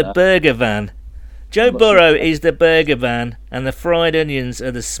burger van. Joe Burrow is the burger van, and the fried onions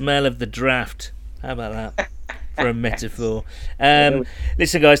are the smell of the draft. How about that? For a metaphor.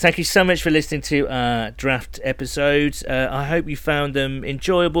 Listen, guys, thank you so much for listening to our draft episodes. I hope you found them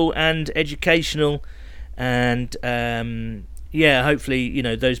enjoyable and educational. And hopefully,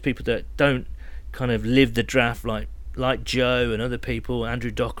 those people that don't kind of live the draft like Joe and other people, Andrew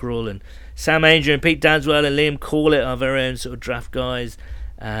Dockrell and Sam Ainger and Pete Dadswell and Liam Corlett, our very own sort of draft guys.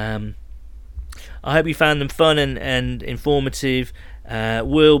 I hope you found them fun and informative.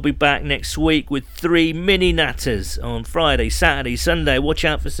 We'll be back next week with 3 mini natters on Friday, Saturday, Sunday. Watch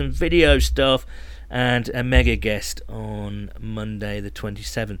out for some video stuff and a mega guest on Monday the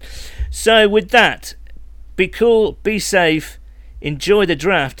 27th. So with that, be cool, be safe, enjoy the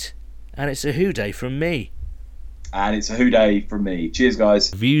draft, and it's a who day from me. And it's a who day from me. Cheers, guys.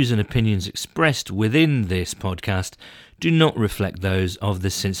 Views and opinions expressed within this podcast do not reflect those of the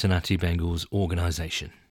Cincinnati Bengals organization.